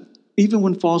innocent, even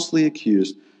when falsely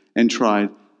accused and tried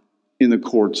in the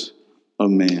courts of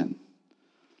man.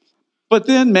 But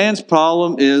then man's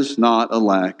problem is not a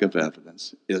lack of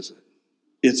evidence, is it?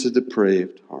 It's a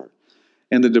depraved heart.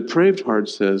 And the depraved heart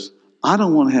says, I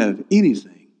don't want to have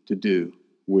anything to do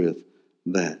with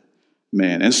that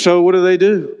man. And so what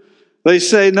do? They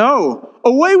say, no,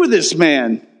 away with this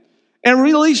man, and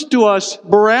release to us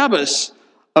Barabbas,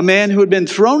 a man who had been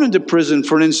thrown into prison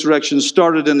for an insurrection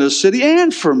started in the city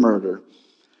and for murder.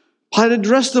 Pilate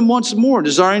addressed them once more,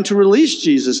 desiring to release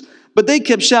Jesus, but they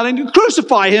kept shouting to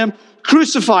crucify him,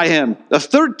 crucify him. The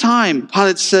third time,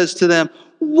 Pilate says to them,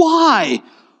 why?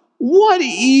 What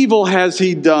evil has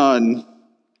he done?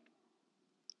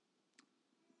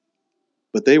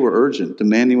 But they were urgent,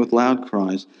 demanding with loud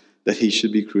cries that he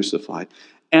should be crucified.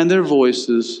 And their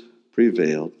voices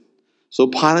prevailed. So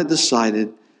Pilate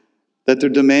decided that their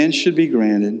demands should be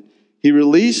granted. He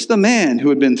released the man who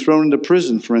had been thrown into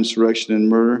prison for insurrection and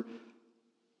murder,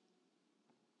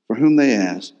 for whom they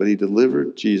asked, but he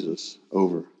delivered Jesus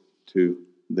over to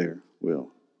their will.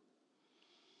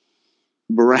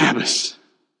 Barabbas.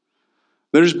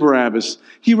 There's Barabbas.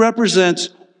 He represents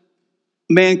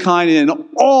mankind in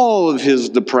all of his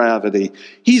depravity.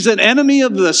 He's an enemy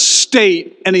of the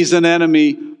state, and he's an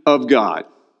enemy of God.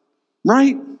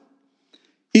 Right?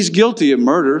 He's guilty of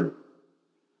murder,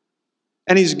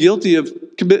 and he's guilty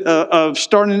of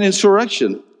starting an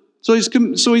insurrection. So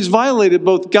he's violated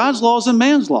both God's laws and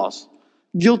man's laws.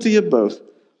 Guilty of both.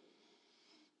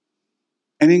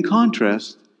 And in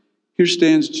contrast, here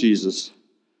stands Jesus,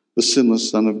 the sinless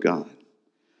Son of God.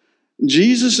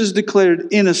 Jesus is declared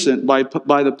innocent by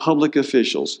the public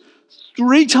officials.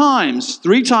 Three times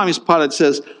Pilate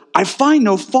says, I find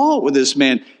no fault with this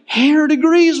man. Herod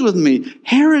agrees with me.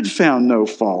 Herod found no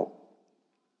fault.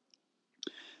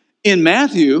 In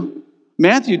Matthew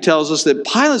tells us that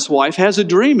Pilate's wife has a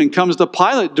dream and comes to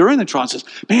Pilate during the trial and says,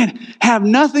 man, have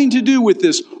nothing to do with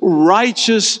this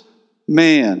righteous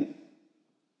man.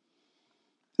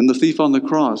 And the thief on the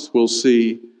cross, we'll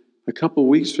see a couple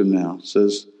weeks from now,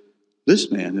 says,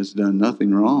 this man has done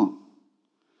nothing wrong.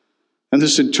 And the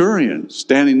centurion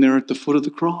standing there at the foot of the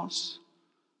cross,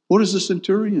 what does the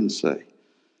centurion say?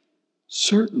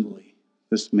 Certainly,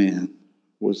 this man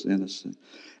was innocent.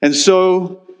 And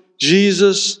so,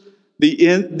 Jesus,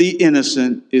 the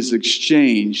innocent, is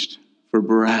exchanged for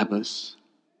Barabbas,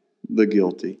 the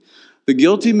guilty. The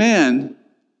guilty man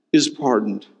is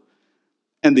pardoned,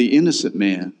 and the innocent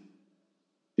man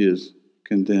is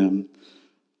condemned.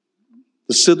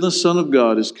 The sinless Son of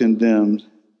God is condemned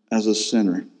as a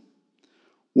sinner,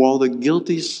 while the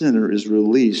guilty sinner is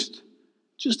released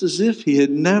just as if he had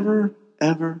never,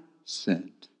 ever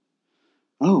sinned.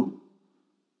 Oh,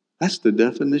 that's the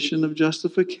definition of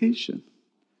justification.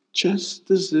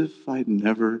 Just as if I'd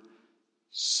never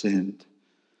sinned.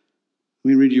 Let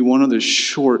me read you one other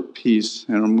short piece,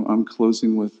 and I'm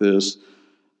closing with this,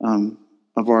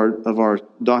 of our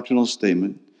doctrinal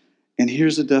statement. And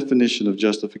here's the definition of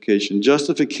justification.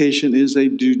 Justification is a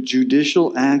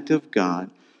judicial act of God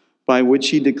by which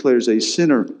he declares a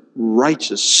sinner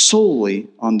righteous solely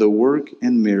on the work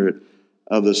and merit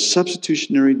of the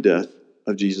substitutionary death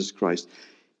of Jesus Christ.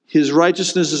 His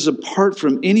righteousness is apart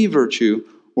from any virtue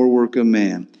or work of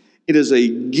man. It is a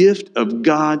gift of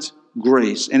God's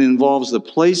grace and involves the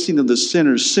placing of the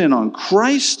sinner's sin on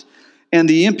Christ and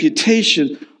the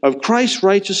imputation of Christ's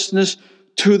righteousness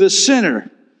to the sinner.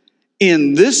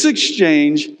 In this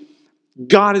exchange,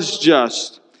 God is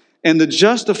just and the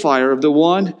justifier of the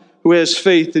one who has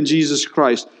faith in Jesus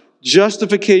Christ.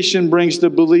 Justification brings the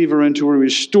believer into a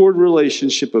restored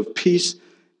relationship of peace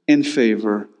and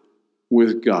favor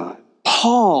with God.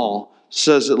 Paul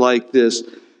says it like this,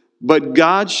 but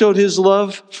God showed his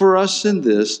love for us in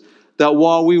this, that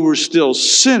while we were still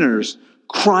sinners,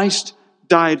 Christ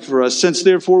died for us. Since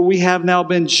therefore we have now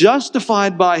been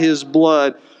justified by his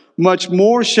blood, much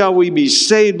more shall we be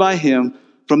saved by him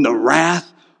from the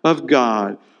wrath of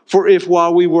God. For if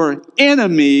while we were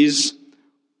enemies,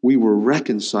 we were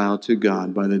reconciled to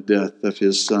God by the death of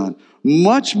his Son,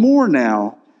 much more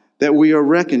now that we are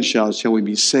reconciled shall we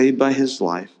be saved by his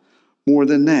life. More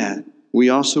than that, we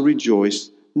also rejoice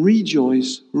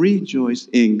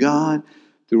in God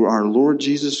through our Lord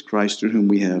Jesus Christ, through whom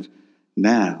we have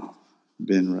now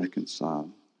been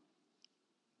reconciled.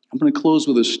 I'm going to close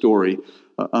with a story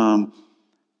that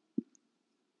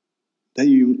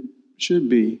you should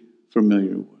be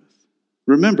familiar with.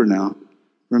 Remember,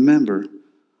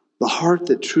 the heart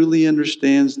that truly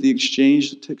understands the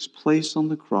exchange that takes place on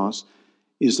the cross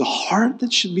is the heart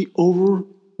that should be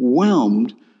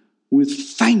overwhelmed with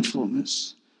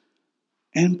thankfulness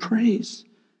and praise.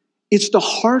 It's the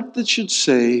heart that should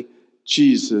say,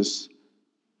 Jesus,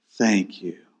 thank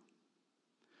you.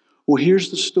 Well, here's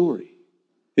the story.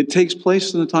 It takes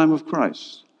place in the time of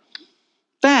Christ.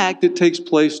 In fact, it takes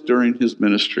place during his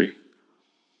ministry.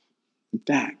 In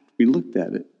fact, we looked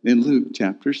at it in Luke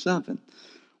chapter 7.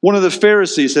 One of the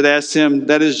Pharisees had asked him,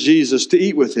 that is Jesus, to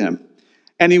eat with him.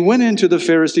 And he went into the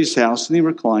Pharisee's house and he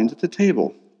reclined at the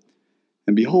table.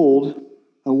 And behold,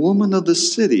 a woman of the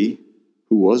city,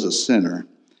 who was a sinner,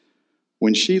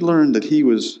 when she learned that he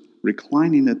was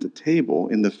reclining at the table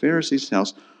in the Pharisee's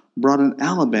house, brought an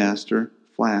alabaster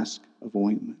flask of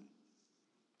ointment.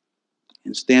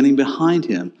 And standing behind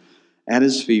him at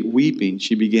his feet, weeping,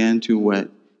 she began to wet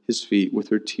his feet with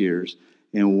her tears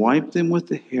and wiped them with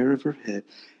the hair of her head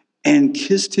and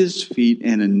kissed his feet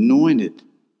and anointed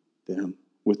them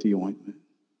with the ointment.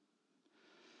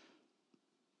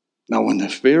 Now when the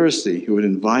Pharisee who had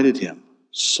invited him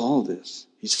saw this,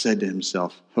 he said to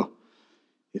himself,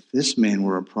 if this man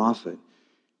were a prophet,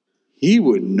 he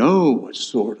would know what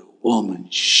sort of woman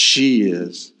she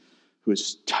is who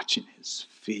is touching his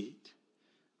feet,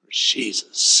 for she's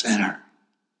a sinner.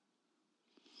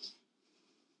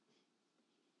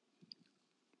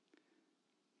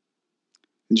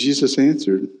 And Jesus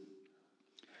answered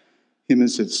him and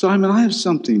said, Simon, I have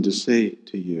something to say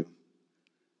to you.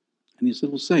 And he said,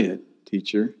 well, say it,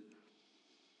 teacher.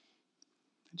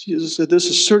 And Jesus said, this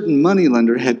a certain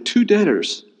moneylender had two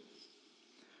debtors.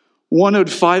 One owed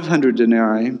 500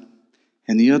 denarii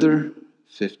and the other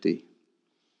 50.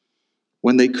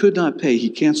 When they could not pay, he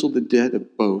canceled the debt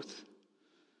of both.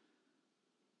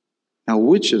 Now,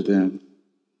 which of them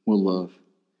will love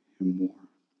him more?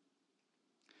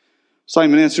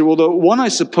 Simon answered, well, the one, I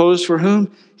suppose, for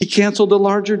whom he canceled the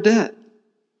larger debt.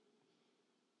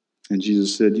 And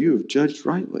Jesus said, you have judged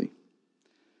rightly.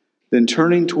 Then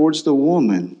turning towards the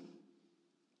woman,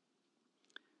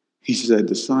 he said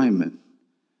to Simon,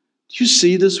 do you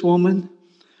see this woman?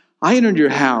 I entered your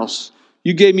house.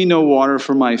 You gave me no water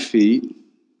for my feet,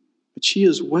 but she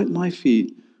has wet my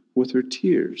feet with her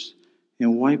tears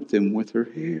and wiped them with her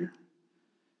hair.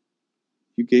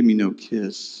 You gave me no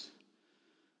kiss,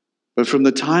 but from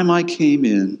the time I came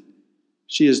in,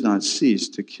 she has not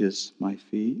ceased to kiss my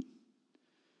feet.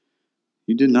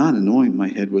 You did not anoint my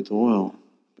head with oil,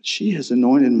 but she has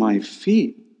anointed my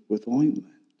feet with ointment.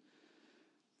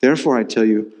 Therefore I tell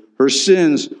you, her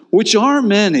sins, which are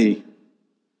many,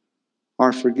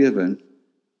 are forgiven,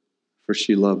 for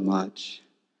she loved much.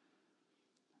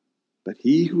 But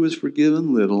he who is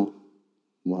forgiven little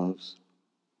loves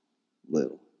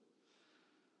little.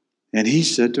 And he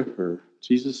said to her,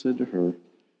 Jesus said to her,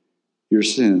 your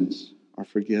sins are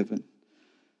forgiven.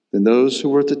 Then those who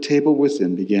were at the table with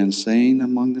him began saying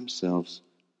among themselves,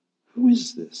 who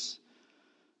is this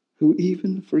who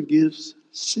even forgives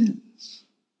sins?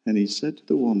 And he said to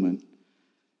the woman,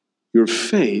 your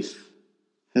faith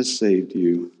has saved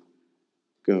you.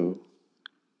 Go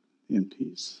in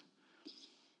peace.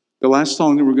 The last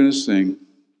song that we're going to sing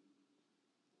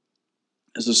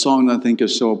is a song that I think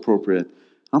is so appropriate.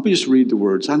 I'll just read the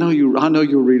words. I know you'll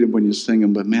read them when you sing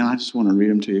them, but man, I just want to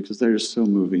read them to you because they're so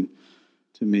moving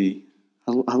to me.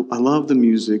 I love the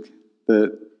music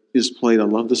that is played. I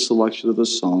love the selection of the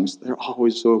songs. They're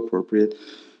always so appropriate.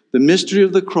 The mystery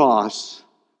of the cross,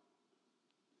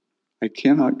 I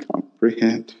cannot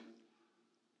comprehend.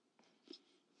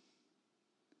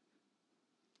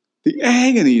 The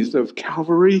agonies of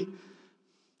Calvary.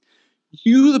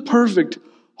 You, the perfect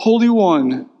Holy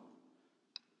One,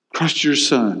 crushed your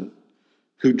Son,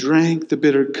 who drank the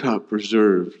bitter cup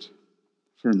reserved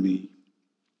for me.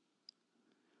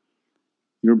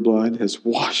 Your blood has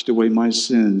washed away my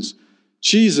sins.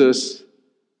 Jesus,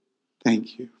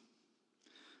 thank you.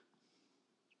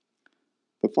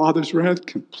 The Father's wrath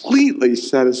completely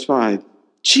satisfied.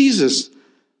 Jesus,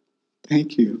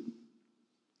 thank you.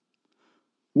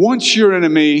 Once your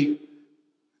enemy,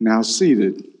 now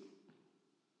seated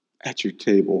at your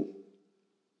table.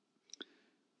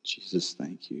 Jesus,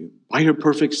 thank you. By your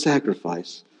perfect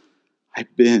sacrifice,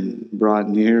 I've been brought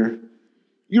near.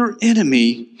 Your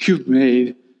enemy you've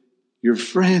made your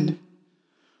friend,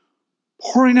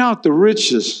 pouring out the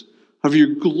riches of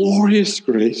your glorious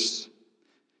grace,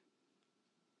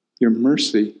 your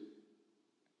mercy,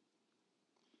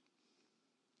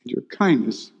 and your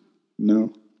kindness.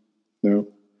 No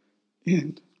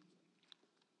end.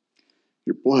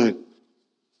 Your blood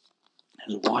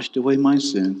has washed away my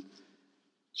sin.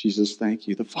 Jesus, thank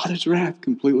you. The Father's wrath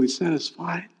completely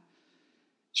satisfied.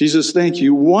 Jesus, thank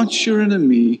you. Once your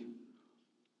enemy,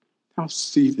 now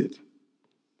seated at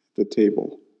the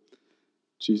table.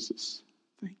 Jesus,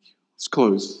 thank you. Let's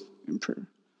close in prayer.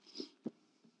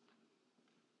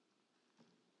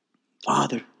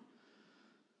 Father,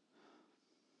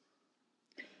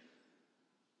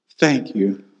 thank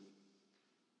you.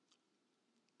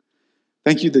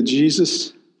 Thank you that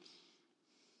Jesus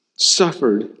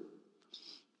suffered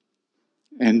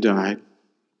and died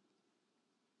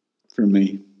for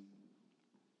me.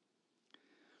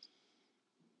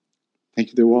 Thank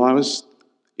you that while I was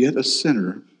yet a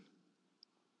sinner,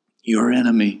 your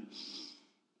enemy,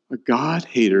 a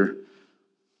God-hater,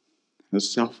 a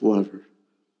self-lover,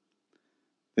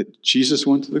 that Jesus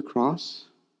went to the cross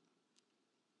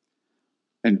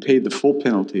and paid the full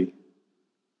penalty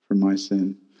for my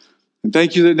sin. And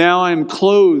thank you that now I am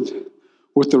clothed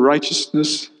with the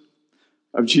righteousness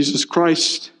of Jesus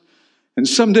Christ. And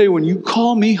someday when you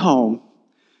call me home,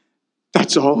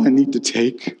 that's all I need to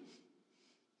take.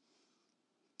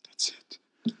 That's it.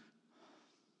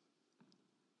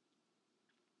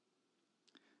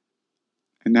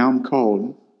 And now I'm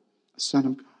called a son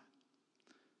of God.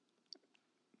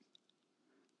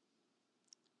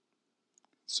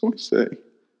 So I say,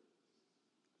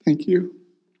 thank you.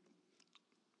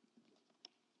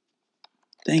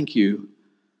 Thank you,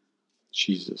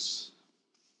 Jesus.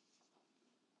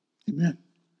 Amen.